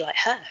wanted to be like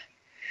her.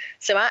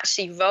 So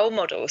actually, role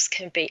models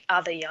can be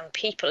other young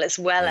people as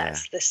well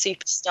as the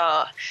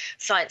superstar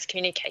science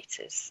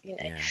communicators,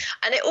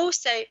 And it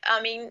also,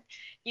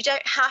 you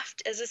don't have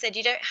to, as I said,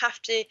 you don't have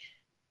to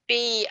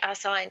be a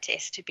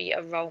scientist to be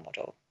a role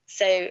model.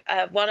 So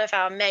one of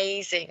our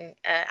amazing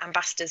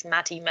ambassadors,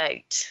 Maddie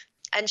Moat,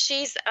 and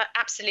she's an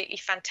absolutely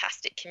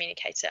fantastic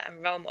communicator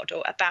and role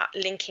model about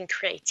linking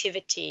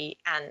creativity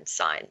and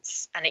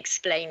science and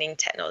explaining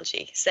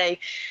technology. So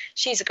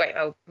she's a great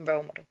role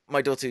model.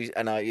 My daughter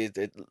and I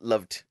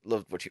loved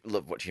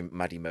watching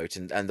Maddie Moat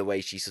and the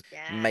way she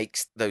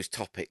makes those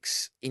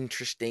topics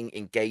interesting,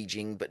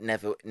 engaging, but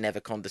never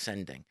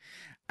condescending.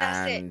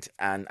 That's it.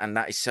 And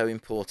that is so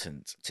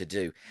important to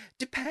do.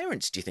 Do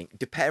parents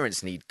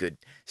need good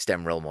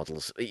STEM role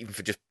models, even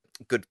for just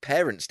good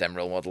parent STEM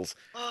role models?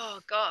 Oh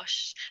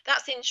gosh,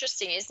 that's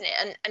interesting, isn't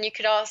it? And you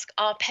could ask,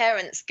 are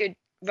parents good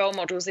role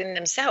models in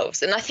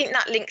themselves? And I think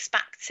that links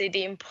back to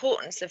the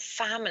importance of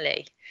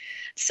family.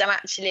 So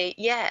actually,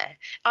 yeah,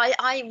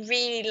 I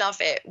really love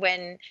it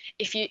when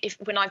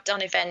when I've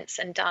done events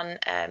and done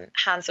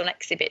hands-on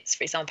exhibits,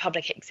 for example,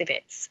 public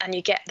exhibits, and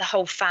you get the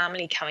whole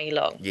family coming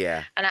along.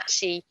 Yeah. And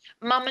actually,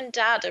 mum and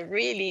dad are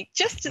really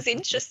just as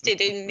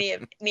interested in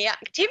the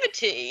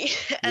activity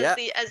Yeah.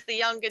 as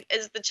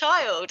the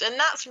child, and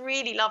that's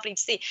really lovely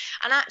to see.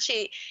 And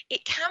actually,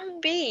 it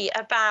can be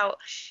about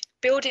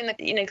building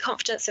the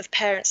confidence of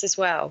parents as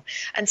well.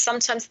 And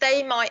sometimes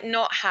they might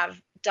not have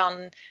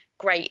done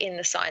great in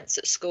the science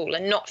at school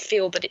and not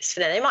feel that it's for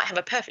them. They might have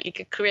a perfectly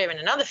good career in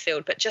another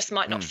field, but just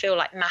might not feel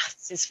like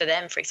maths is for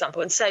them, for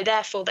example. And so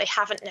therefore they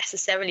haven't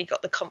necessarily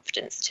got the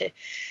confidence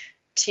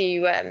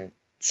to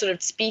sort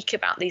of speak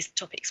about these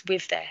topics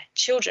with their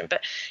children.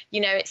 But,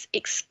 it's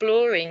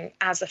exploring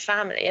as a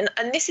family.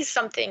 And this is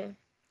something,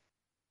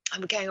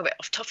 I'm going a bit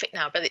off topic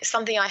now, but it's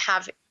something I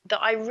have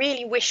that I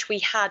really wish we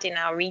had in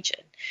our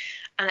region.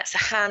 And it's a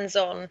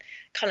hands-on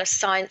kind of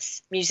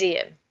science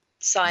museum,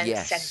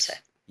 science centre.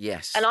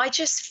 Yes. And I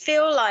just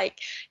feel like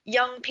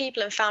young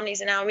people and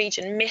families in our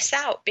region miss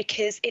out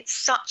because it's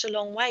such a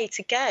long way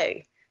to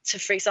go to,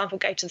 for example,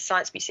 go to the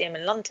Science Museum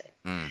in London.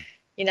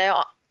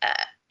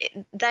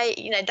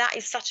 That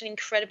is such an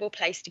incredible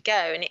place to go,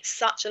 and it's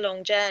such a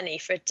long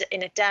journey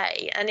in a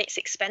day, and it's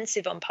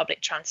expensive on public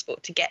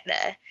transport to get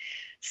there.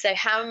 So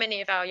how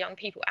many of our young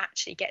people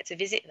actually get to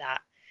visit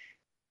that?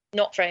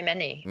 Not very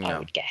many, I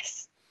would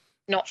guess.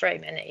 Not very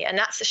many, and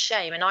that's a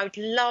shame. And I would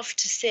love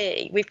to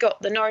see, we've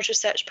got the Norwich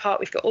Research Park,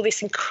 we've got all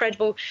this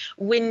incredible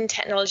wind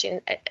technology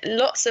and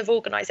lots of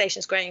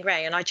organisations growing and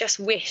growing, and I just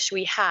wish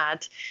we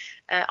had,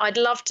 I'd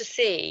love to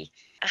see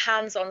a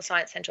hands-on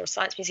science centre or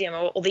science museum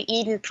or the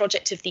Eden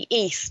Project of the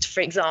East,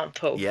 for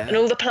example, and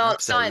all the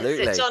plant science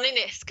at John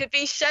Innes could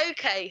be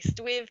showcased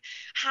with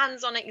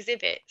hands-on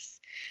exhibits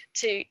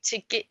to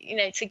get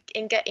to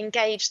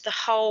engage the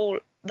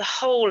whole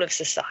of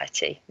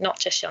society, not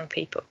just young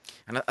people.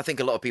 And I think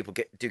a lot of people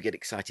do get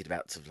excited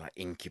about sort of like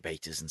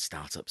incubators and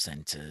startup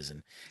centres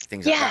and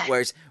things like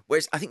that.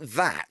 Whereas I think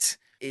that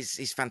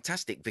is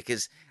fantastic,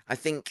 because I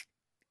think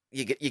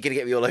you're going to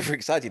get me all over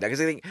excited now,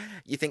 because I think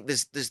you think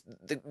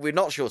we're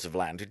not short of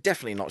land. We're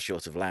definitely not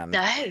short of land.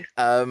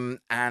 No.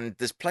 And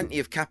there's plenty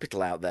of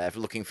capital out there for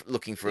looking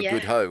for a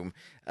good home,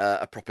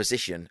 a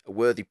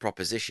worthy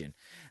proposition.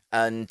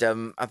 And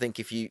I think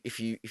if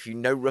you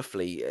know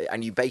roughly,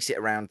 and you base it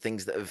around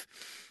things that have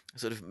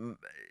sort of,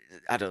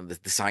 I don't know,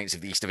 the science of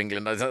the East of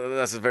England,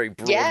 that's a very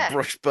broad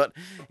brush, but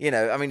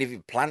I mean, if you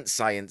plant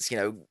science,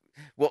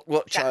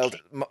 what child,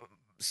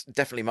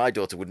 definitely my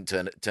daughter wouldn't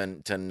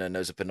turn her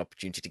nose up an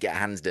opportunity to get her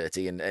hands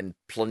dirty and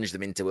plunge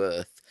them into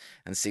earth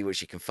and see what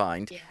she can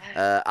find.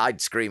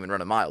 I'd scream and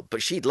run a mile,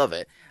 but she'd love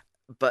it.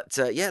 But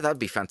that'd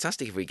be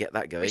fantastic if we get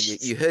that going.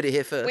 You heard it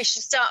here first. We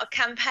should start a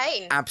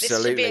campaign. Absolutely.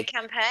 This should be a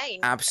campaign.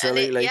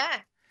 Absolutely.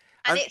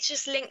 And it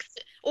just links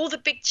all the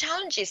big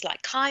challenges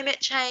like climate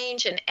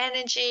change and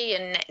energy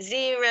and net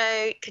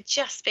zero. It could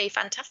just be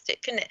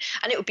fantastic, couldn't it?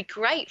 And it would be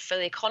great for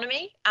the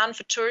economy and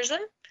for tourism.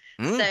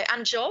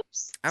 And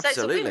jobs.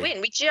 Absolutely. So it's a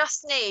win-win. We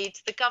just need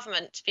the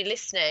government to be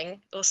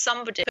listening, or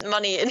somebody to put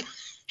money in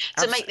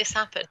to make this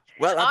happen.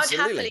 Well, I'd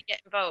happily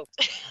get involved.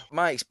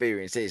 My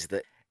experience is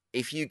that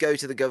if you go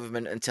to the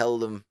government and tell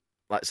them,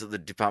 like sort of the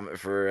Department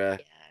for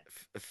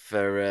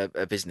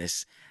a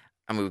business,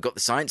 and we've got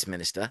the science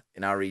minister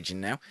in our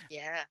region now.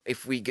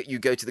 If you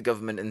go to the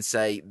government and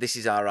say, this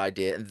is our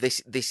idea and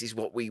this is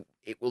what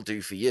it will do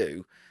for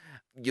you,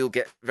 you'll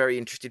get very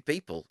interested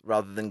people,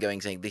 rather than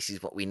saying this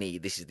is what we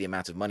need, this is the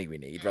amount of money we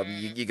need. Rather,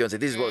 you go and say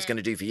this is what it's going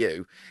to do for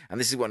you, and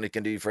this is what it's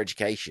going to do for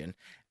education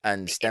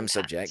and the STEM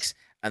subjects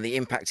and the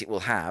impact it will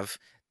have.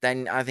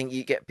 Then I think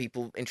you get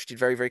people interested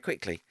very, very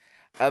quickly.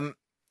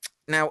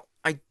 Now,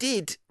 I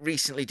did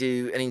recently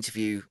do an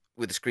interview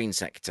with the screen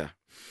sector,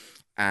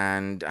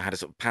 and I had a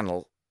sort of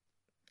panel,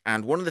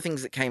 and one of the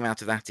things that came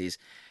out of that is,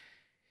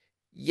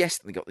 yes,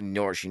 they got the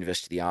Norwich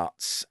University of the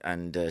Arts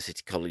and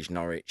City College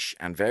Norwich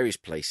and various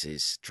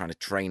places trying to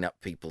train up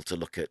people to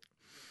look at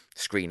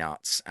screen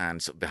arts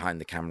and sort of behind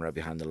the camera,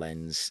 behind the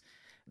lens,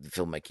 the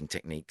filmmaking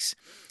techniques.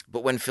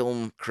 But when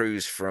film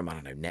crews from, I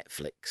don't know,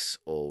 Netflix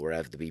or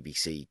wherever, the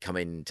BBC, come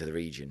into the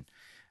region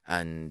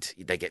and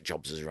they get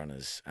jobs as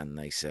runners and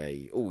they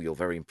say, oh, you're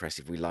very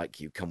impressive, we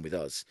like you, come with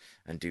us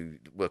and do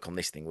work on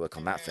this thing, work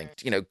on that thing.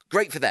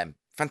 Great for them,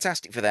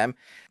 fantastic for them.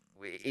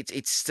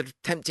 It's sort of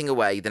tempting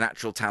away the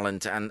natural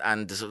talent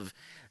and the sort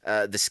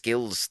of the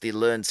skills, the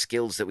learned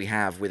skills that we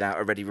have without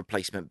a ready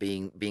replacement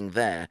being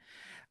there.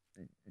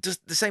 Does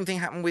the same thing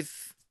happen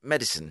with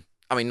medicine?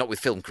 I mean, not with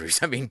film crews.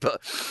 I mean, but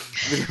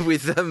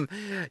with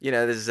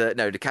there's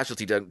no, the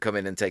casualty don't come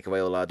in and take away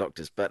all our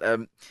doctors. But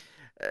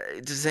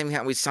does the same thing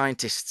happen with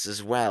scientists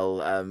as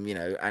well?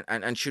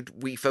 And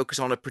should we focus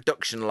on a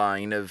production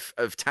line of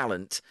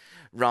talent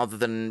rather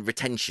than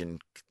retention?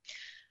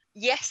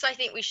 Yes, I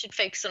think we should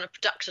focus on a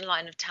production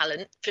line of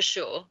talent for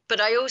sure.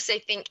 But I also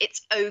think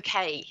it's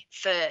okay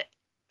for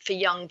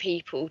young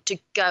people to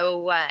go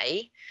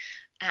away,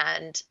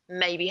 and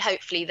maybe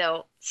hopefully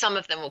some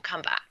of them will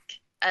come back.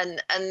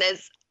 And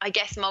there's, I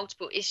guess,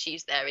 multiple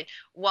issues there.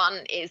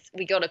 One is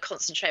we got to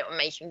concentrate on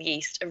making the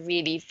East a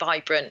really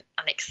vibrant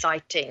and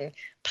exciting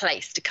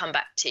place to come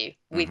back to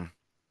with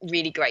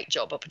really great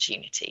job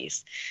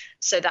opportunities.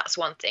 So that's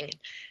one thing.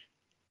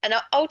 And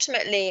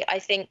ultimately, I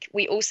think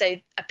we also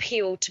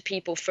appeal to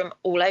people from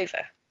all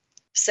over.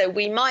 So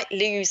we might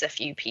lose a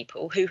few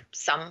people who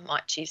some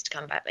might choose to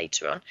come back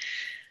later on,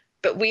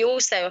 but we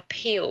also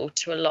appeal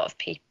to a lot of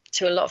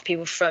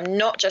people from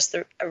not just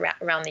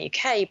around the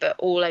UK, but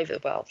all over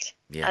the world.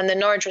 Yeah. And the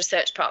Norwich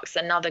Research Park is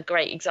another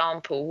great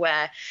example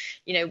where,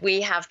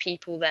 we have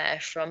people there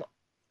from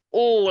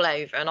all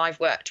over. And I've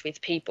worked with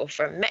people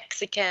from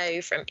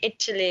Mexico, from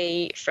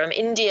Italy, from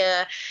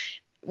India.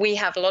 We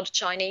have a lot of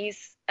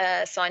Chinese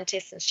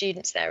scientists and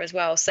students there as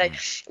well. So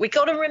we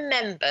got to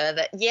remember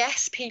that,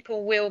 yes,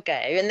 people will go,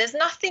 and there's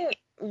nothing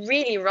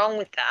really wrong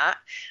with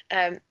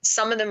that.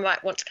 Some of them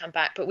might want to come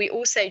back, but we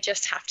also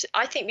just have to,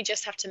 I think we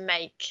just have to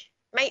make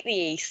the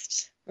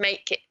East,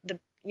 make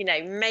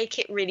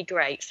it really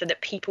great so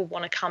that people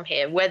want to come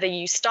here, whether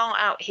you start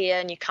out here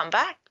and you come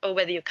back or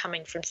whether you're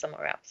coming from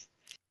somewhere else.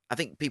 I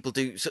think people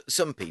do,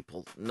 some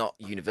people, not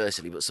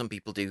universally, but some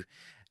people do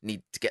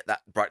need to get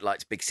that bright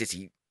lights, big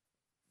city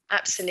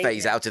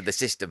phase out of the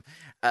system.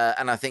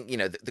 And I think,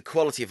 the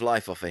quality of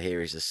life offer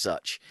here is as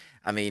such.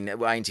 I mean,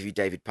 I interviewed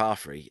David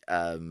Parfrey,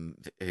 who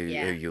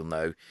you'll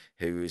know,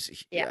 who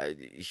is a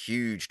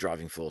huge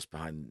driving force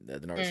behind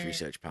the Norwich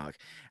Research Park.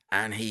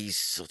 And he's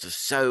sort of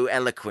so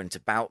eloquent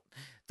about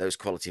those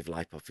quality of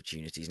life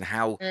opportunities and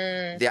how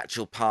the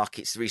actual park,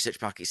 the research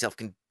park itself,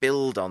 can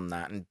build on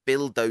that and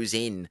build those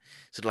in,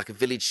 sort of like a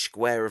village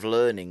square of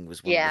learning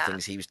was one of the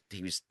things he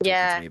was talking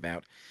to me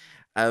about.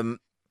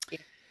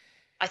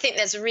 I think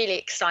there's really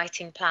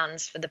exciting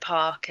plans for the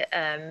park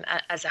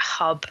as a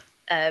hub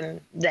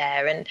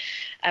there,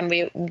 and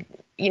we,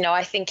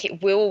 I think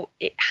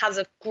it has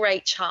a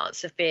great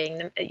chance of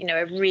being,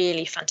 a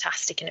really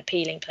fantastic and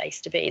appealing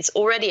place to be. It's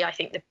already, I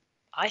think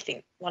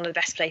one of the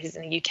best places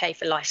in the UK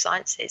for life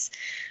sciences.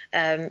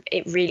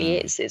 It really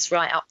is. It's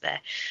right up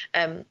there.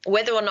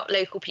 Whether or not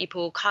local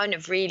people kind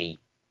of really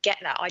get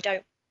that, I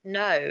don't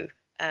know.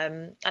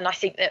 And I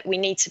think that we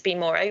need to be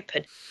more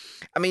open.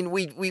 I mean,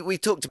 we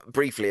talked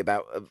briefly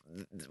about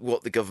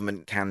what the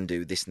government can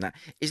do, this and that.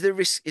 Is there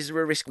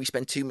a risk we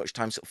spend too much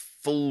time sort of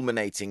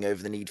fulminating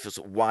over the need for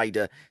sort of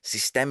wider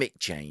systemic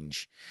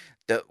change,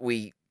 that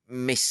we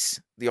miss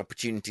the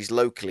opportunities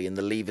locally and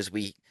the levers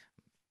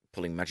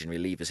pulling imaginary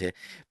levers here,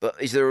 but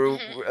is there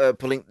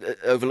overlook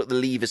the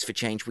levers for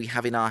change we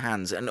have in our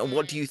hands? And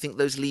what do you think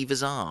those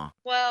levers are?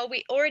 Well,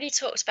 we already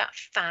talked about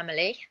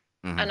family.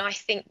 And I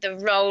think the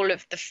role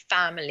of the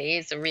family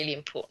is a really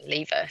important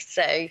lever.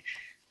 So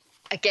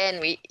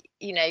again,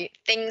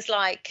 things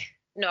like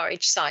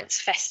Norwich Science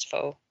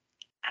Festival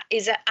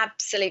is an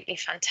absolutely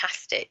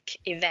fantastic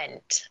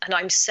event. And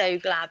I'm so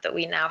glad that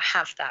we now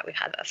have that. We've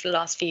had that for the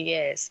last few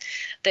years,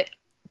 that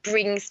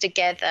brings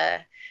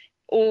together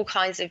all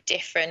kinds of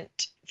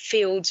different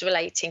fields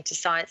relating to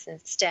science and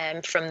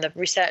STEM from the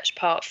research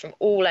park, from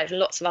all over,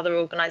 lots of other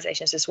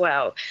organisations as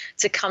well,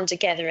 to come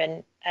together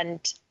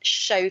and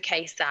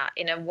showcase that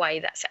in a way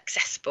that's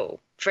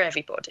accessible for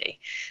everybody.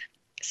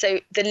 So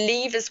the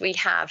levers we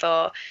have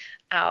are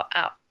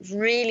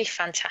really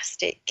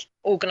fantastic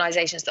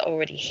organisations that are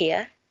already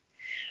here.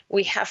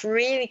 We have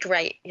really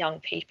great young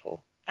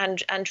people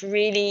and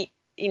really,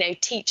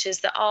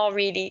 teachers that are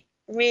really,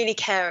 really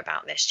care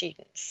about their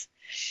students.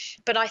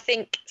 But I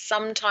think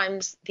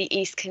sometimes the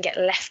East can get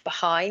left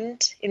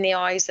behind in the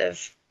eyes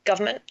of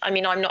government. I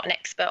mean, I'm not an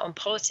expert on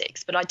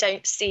politics, but I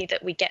don't see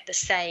that we get the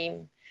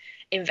same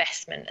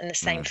investment and the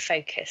same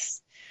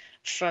focus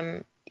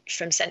from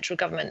central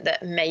government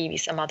that maybe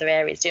some other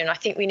areas do. And I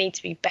think we need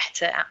to be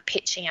better at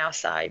pitching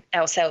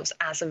ourselves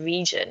as a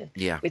region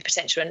with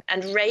potential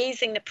and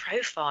raising the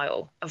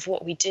profile of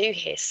what we do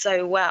here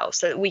so well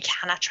so that we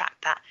can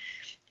attract that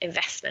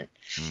investment.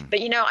 But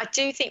I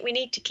do think we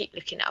need to keep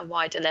looking at a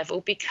wider level,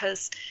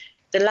 because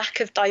the lack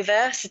of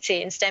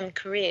diversity in STEM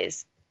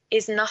careers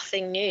is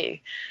nothing new.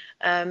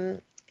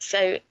 And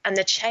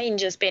the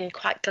change has been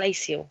quite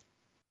glacial,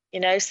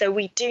 so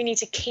we do need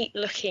to keep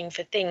looking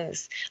for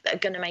things that are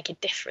going to make a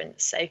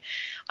difference. So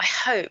I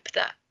hope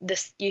that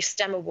this Youth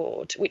STEM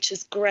Award, which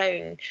has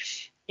grown,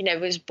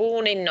 was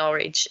born in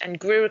Norwich and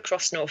grew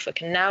across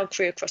Norfolk and now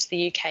grew across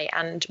the UK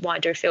and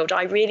wider afield,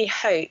 I really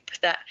hope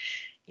that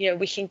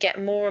we can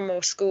get more and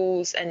more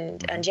schools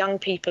and young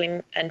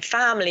people and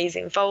families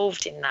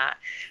involved in that,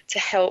 to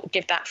help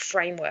give that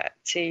framework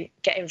to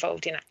get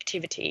involved in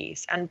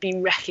activities and be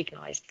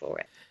recognised for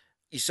it.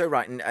 You're so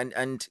right.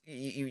 And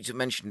you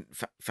mentioned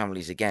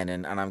families again,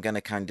 and I'm going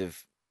to kind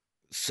of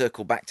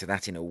circle back to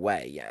that in a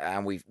way,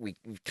 and we've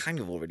kind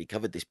of already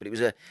covered this, but it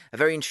was a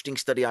very interesting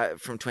study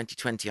from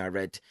 2020 I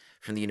read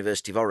from the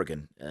University of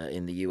Oregon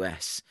in the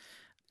US.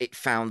 It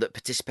found that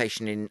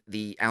participation in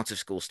the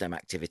out-of-school STEM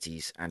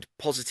activities and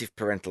positive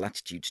parental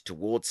attitudes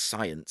towards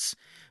science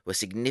were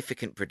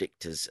significant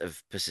predictors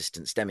of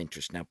persistent STEM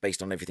interest. Now,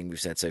 based on everything we've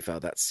said so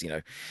far, that's,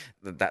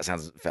 that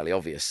sounds fairly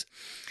obvious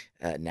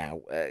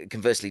now.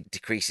 Conversely,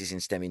 decreases in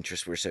STEM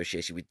interest were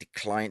associated with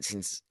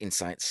declines in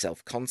science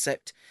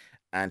self-concept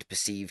and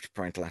perceived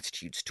parental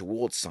attitudes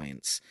towards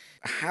science.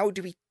 How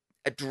do we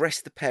address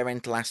the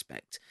parental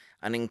aspect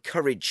and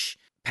encourage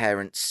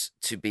parents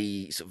to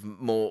be sort of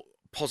more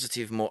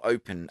positive, more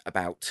open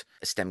about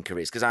STEM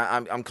careers? Because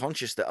I'm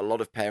conscious that a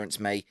lot of parents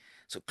may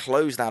sort of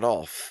close that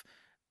off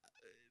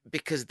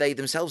because they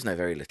themselves know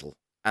very little,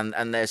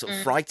 and they're sort of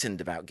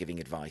frightened about giving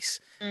advice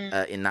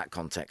in that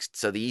context.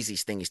 So the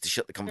easiest thing is to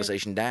shut the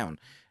conversation down,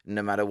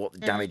 no matter what the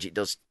damage it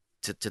does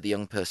to the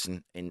young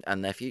person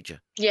and their future.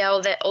 Yeah,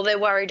 or they're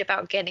worried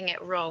about getting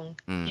it wrong,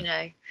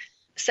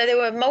 So there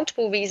were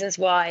multiple reasons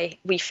why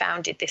we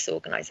founded this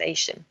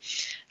organisation.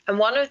 And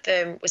one of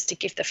them was to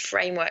give the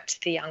framework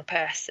to the young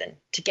person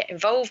to get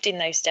involved in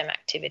those STEM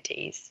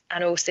activities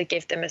and also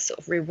give them a sort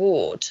of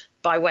reward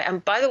by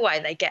the way,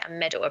 they get a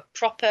medal, a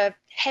proper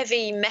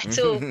heavy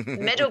medal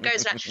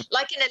goes around,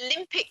 like an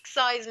Olympic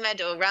size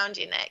medal around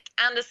your neck,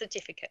 and a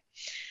certificate.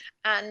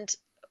 And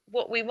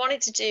what we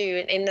wanted to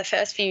do in the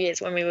first few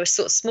years when we were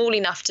sort of small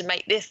enough to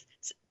make this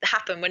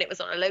happen, when it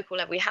was on a local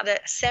level, we had a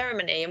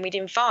ceremony and we'd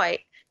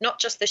invite not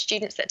just the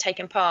students that had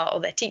taken part or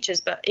their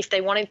teachers, but if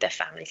they wanted their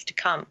families to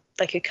come,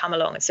 they could come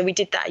along. And so we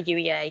did that at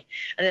UEA.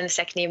 And then the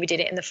second year we did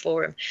it in the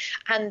forum.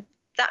 And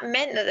that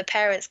meant that the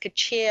parents could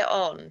cheer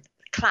on,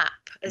 clap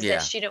as their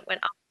student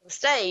went up on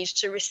stage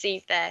to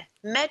receive their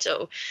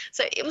medal.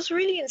 So it was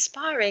really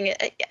inspiring.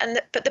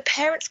 But the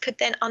parents could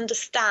then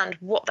understand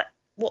what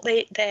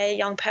their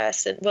young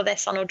person, their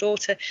son or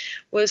daughter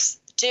was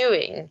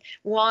doing,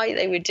 why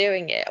they were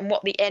doing it, and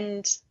what the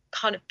end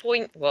kind of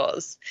point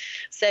was.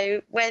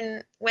 So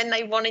when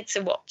they wanted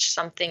to watch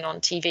something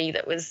on TV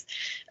that was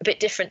a bit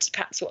different to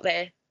perhaps what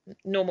their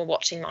normal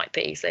watching might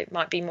be, so it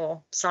might be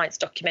more science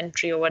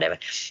documentary or whatever,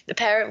 the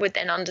parent would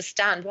then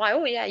understand why,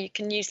 you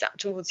can use that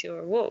towards your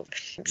reward.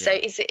 So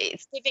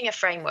it's giving a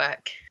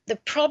framework. The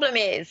problem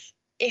is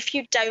if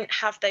you don't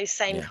have those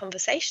same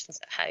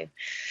conversations at home.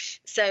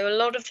 So a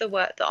lot of the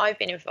work that I've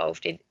been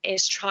involved in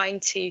is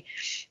trying to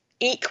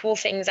equal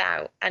things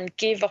out and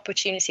give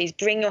opportunities,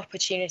 bring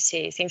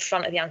opportunities in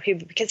front of the young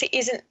people, because it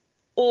isn't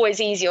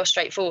always easy or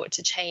straightforward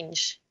to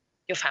change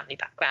your family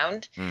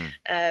background.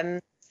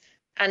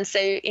 And so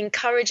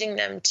encouraging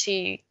them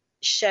to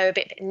show a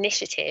bit of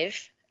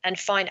initiative and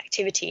find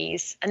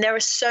activities. And there are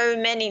so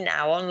many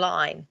now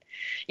online.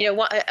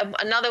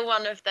 Another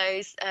one of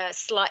those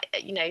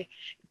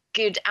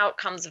good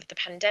outcomes of the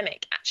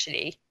pandemic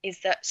actually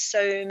is that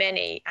so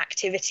many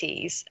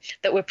activities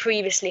that were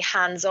previously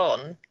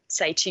hands-on,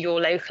 say to your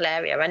local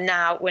area, and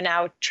we're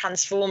now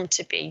transformed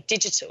to be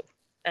digital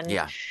and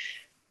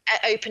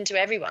open to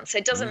everyone. So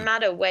it doesn't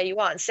matter where you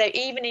are. And so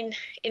even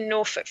in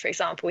Norfolk, for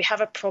example, we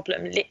have a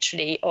problem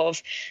literally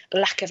of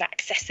lack of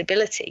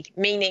accessibility,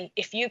 meaning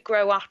if you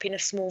grow up in a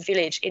small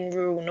village in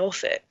rural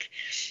Norfolk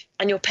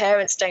and your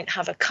parents don't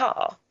have a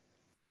car,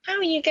 how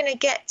are you going to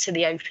get to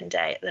the open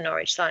day at the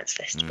Norwich Science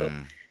Festival?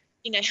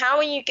 How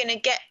are you going to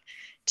get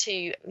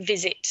to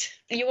visit?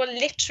 You are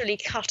literally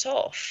cut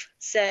off.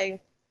 So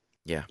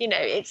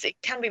it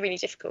can be really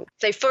difficult.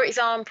 So, for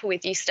example,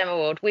 with Youth STEM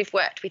Award, we've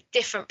worked with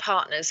different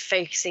partners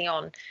focusing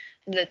on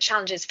the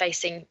challenges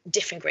facing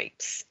different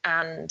groups,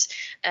 and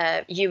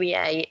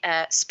UEA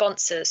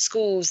sponsors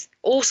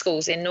all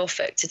schools in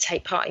Norfolk to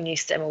take part in Youth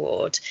STEM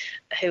Award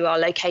who are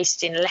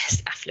located in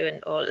less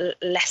affluent or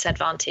less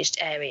advantaged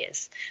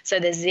areas. So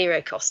there's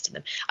zero cost to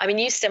them. I mean,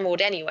 Youth STEM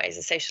Award anyway is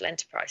a social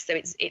enterprise, so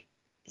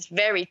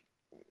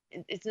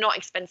it's not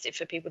expensive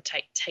for people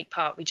to take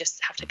part. We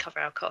just have to cover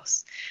our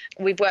costs.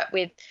 We've worked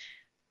with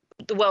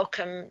the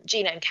Wellcome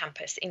Genome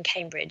Campus in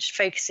Cambridge,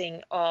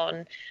 focusing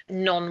on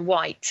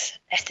non-white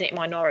ethnic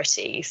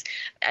minorities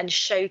and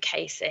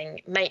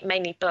showcasing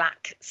mainly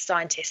Black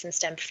scientists and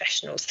STEM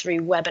professionals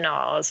through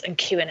webinars and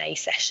Q&A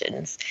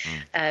sessions,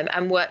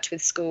 and worked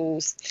with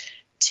schools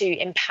to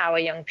empower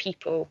young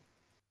people.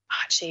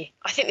 Actually,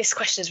 I think this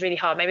question is really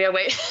hard. Maybe I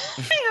won't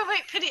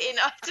put it in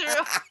after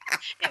all.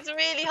 It's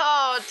really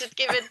hard to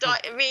give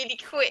a really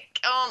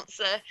quick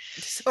answer.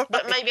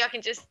 But maybe I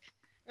can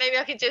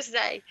just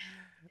say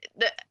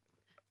that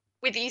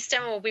with Youth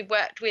STEM Award, we've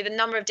worked with a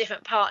number of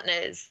different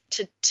partners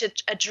to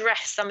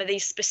address some of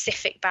these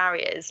specific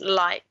barriers,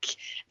 like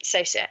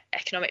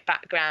socioeconomic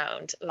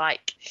background,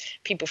 like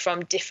people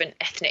from different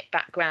ethnic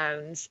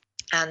backgrounds,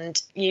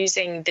 and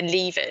using the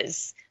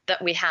levers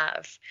that we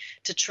have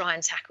to try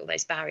and tackle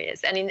those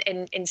barriers. And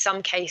in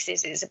some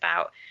cases, it's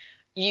about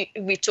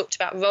we've talked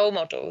about role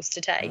models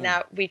today.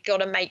 Now, we've got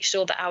to make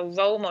sure that our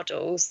role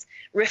models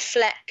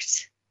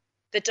reflect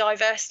the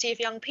diversity of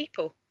young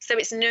people. So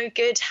it's no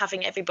good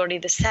having everybody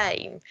the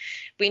same.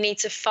 We need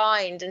to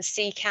find and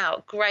seek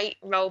out great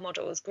role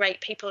models,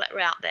 great people that are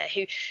out there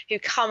who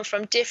come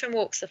from different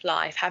walks of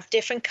life, have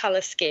different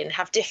colour skin,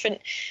 have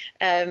different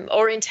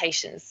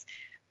orientations,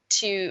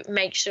 to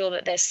make sure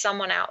that there's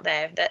someone out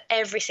there that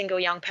every single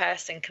young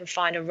person can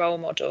find a role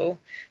model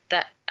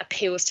that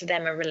appeals to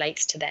them and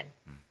relates to them.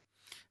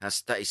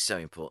 That is so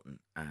important,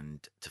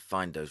 and to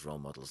find those role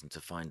models and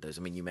to find those.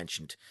 I mean, you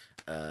mentioned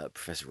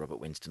Professor Robert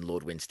Winston.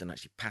 Lord Winston,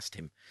 actually passed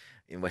him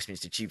in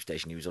Westminster Tube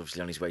Station. He was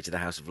obviously on his way to the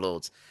House of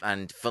Lords.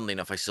 And funnily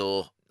enough, I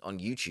saw on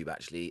YouTube,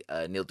 actually,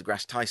 Neil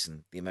deGrasse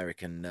Tyson, the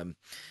American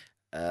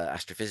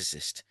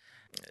astrophysicist,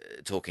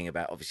 talking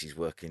about obviously his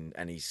work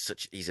and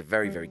he's a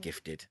very, very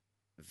gifted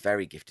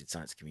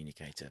science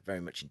communicator,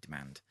 very much in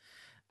demand.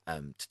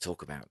 To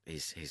talk about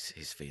his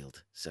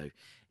field. So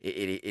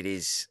it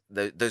is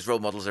those role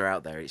models are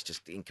out there. It's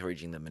just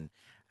encouraging them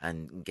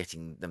and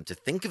getting them to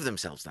think of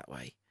themselves that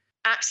way.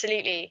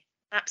 Absolutely,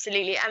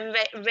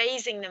 and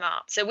raising them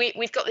up. So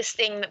we've got this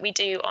thing that we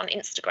do on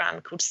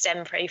Instagram called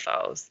STEM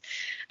profiles,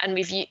 and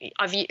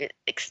I've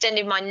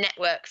extended my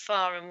network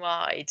far and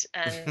wide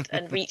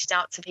and reached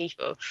out to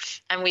people,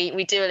 and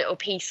we do a little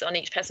piece on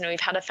each person. We've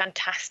had a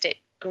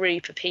fantastic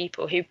group of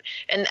people who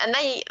and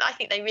I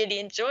think they really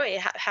enjoy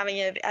having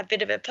a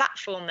bit of a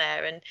platform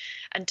there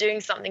and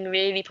doing something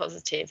really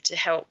positive to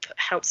help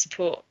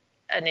support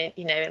and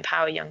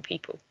empower young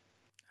people.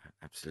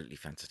 Absolutely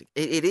fantastic.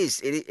 It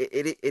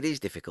is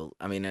difficult.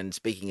 I mean, and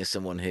speaking as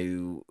someone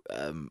who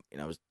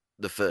was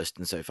the first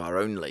and so far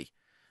only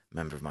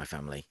member of my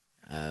family,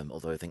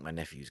 although I think my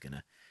nephew's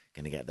gonna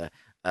get there,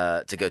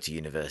 to go to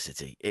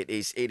university. It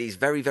is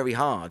very, very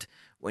hard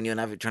when you're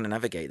trying to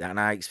navigate that. And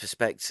I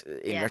suspect,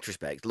 in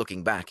retrospect,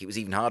 looking back, it was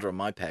even harder on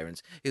my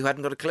parents, who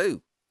hadn't got a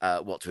clue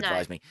what to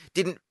advise me.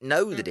 Didn't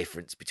know the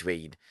difference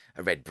between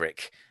a red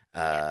brick,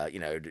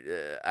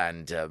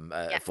 and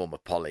a form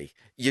of poly.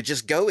 You're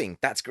just going.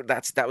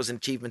 That was an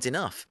achievement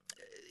enough.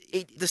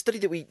 The study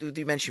that we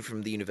mentioned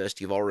from the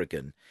University of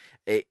Oregon,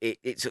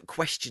 it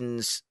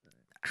questions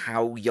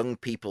how young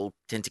people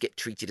tend to get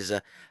treated as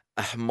a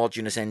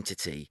homogenous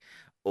entity,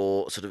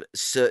 or sort of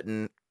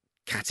certain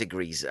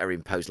categories are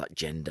imposed, like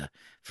gender,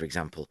 for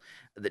example,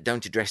 that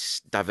don't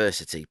address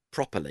diversity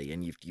properly.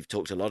 And you've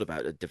talked a lot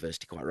about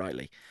diversity, quite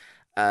rightly.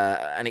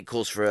 And it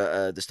calls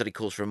for the study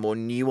calls for a more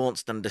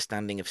nuanced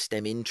understanding of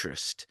STEM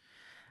interest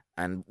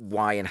and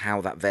why and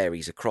how that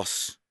varies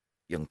across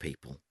young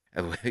people,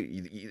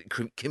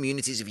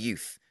 communities of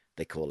youth,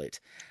 they call it.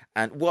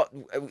 And what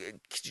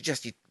could you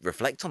just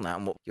reflect on that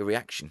and what your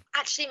reaction?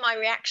 Actually, my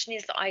reaction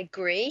is that I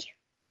agree,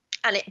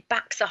 and it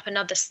backs up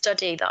another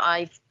study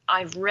that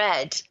I've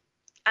read,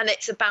 and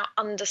it's about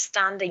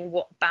understanding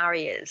what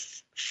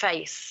barriers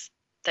face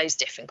those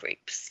different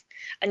groups.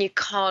 And you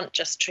can't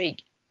just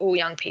treat all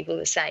young people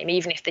the same,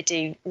 even if they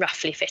do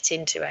roughly fit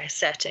into a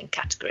certain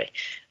category.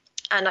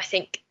 And I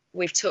think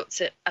we've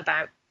talked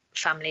about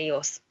family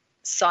or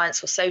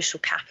science or social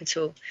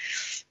capital,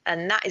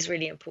 and that is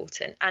really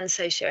important, and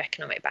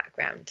socioeconomic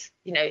background.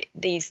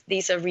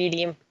 These are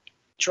really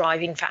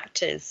driving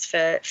factors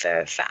for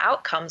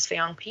outcomes for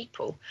young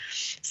people.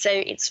 So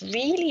it's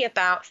really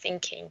about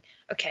thinking,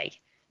 okay,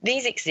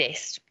 these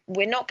exist.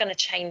 We're not going to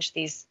change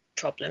these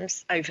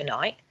problems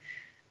overnight.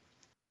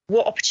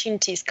 What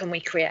opportunities can we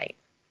create?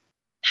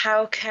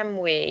 How can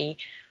we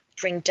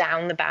bring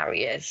down the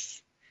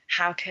barriers?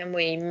 How can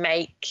we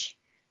make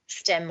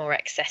STEM more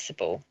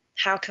accessible?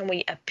 How can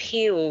we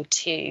appeal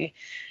to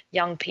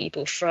young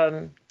people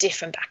from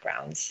different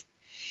backgrounds?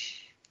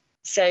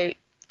 So,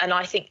 and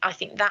I think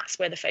that's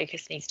where the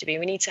focus needs to be.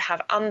 We need to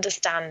have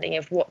understanding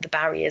of what the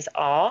barriers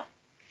are,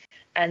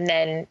 and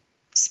then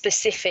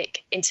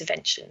specific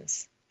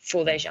interventions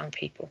for those young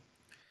people.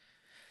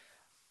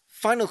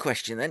 Final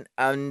question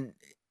then.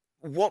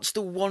 What's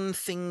the one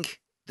thing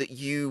that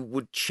you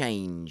would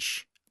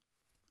change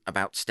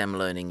about STEM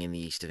learning in the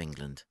east of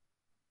England?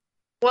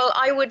 Well,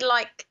 I would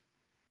like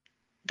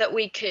that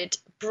we could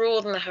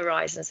broaden the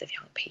horizons of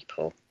young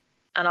people.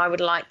 And I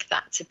would like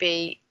that to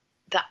be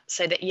that,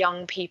 so that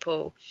young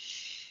people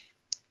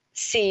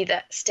see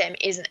that STEM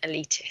isn't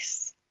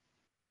elitist.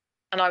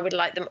 And I would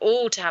like them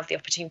all to have the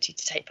opportunity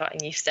to take part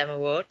in Youth STEM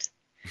Award,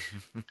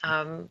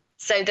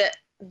 so that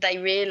they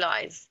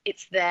realise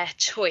it's their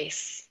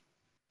choice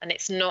and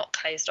it's not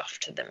closed off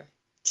to them.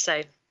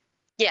 So,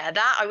 yeah,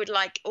 that I would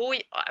like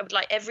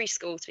every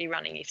school to be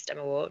running Youth STEM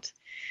Award,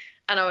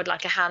 and I would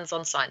like a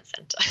hands-on science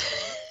centre.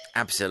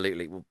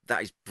 Absolutely. Well,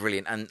 that is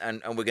brilliant,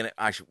 and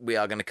we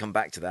are gonna come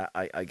back to that.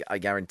 I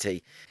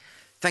guarantee.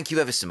 Thank you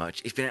ever so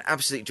much. It's been an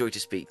absolute joy to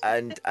speak,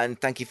 and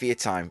thank you for your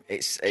time.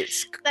 It's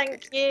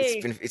Thank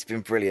you. It's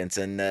been brilliant,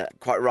 and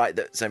quite right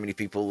that so many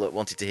people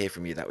wanted to hear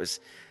from you. That was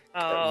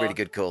a really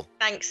good call.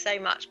 Thanks so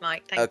much,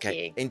 Mike. Thank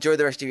you. Enjoy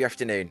the rest of your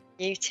afternoon.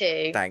 You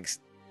too. Thanks.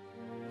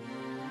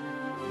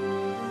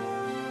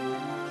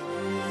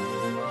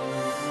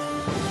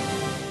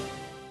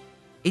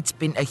 It's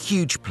been a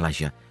huge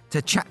pleasure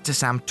to chat to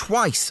Sam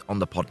twice on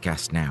the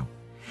podcast now.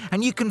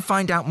 And you can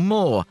find out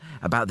more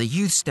about the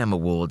Youth STEM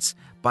Awards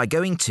by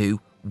going to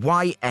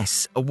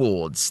YS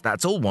Awards.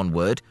 That's all one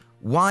word,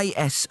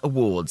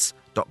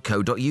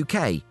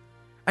 ysawards.co.uk.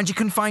 And you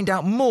can find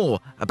out more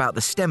about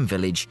the STEM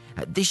Village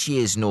at this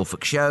year's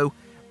Norfolk Show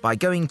by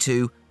going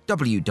to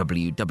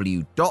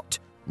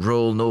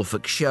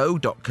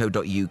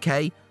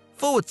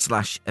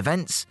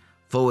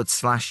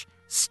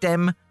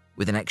www.royalnorfolkshow.co.uk/events/STEM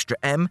with an extra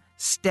M,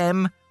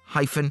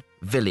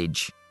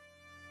 STEM-Village.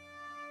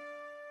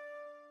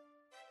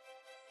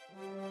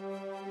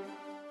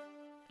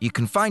 You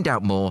can find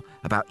out more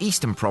about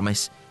Eastern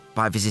Promise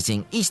by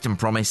visiting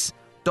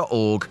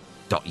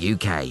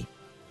easternpromise.org.uk.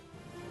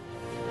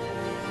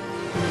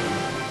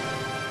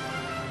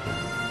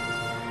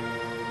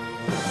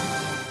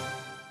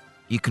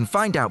 You can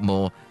find out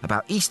more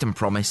about Eastern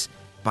Promise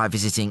by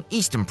visiting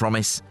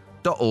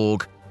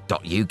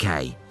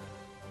easternpromise.org.uk.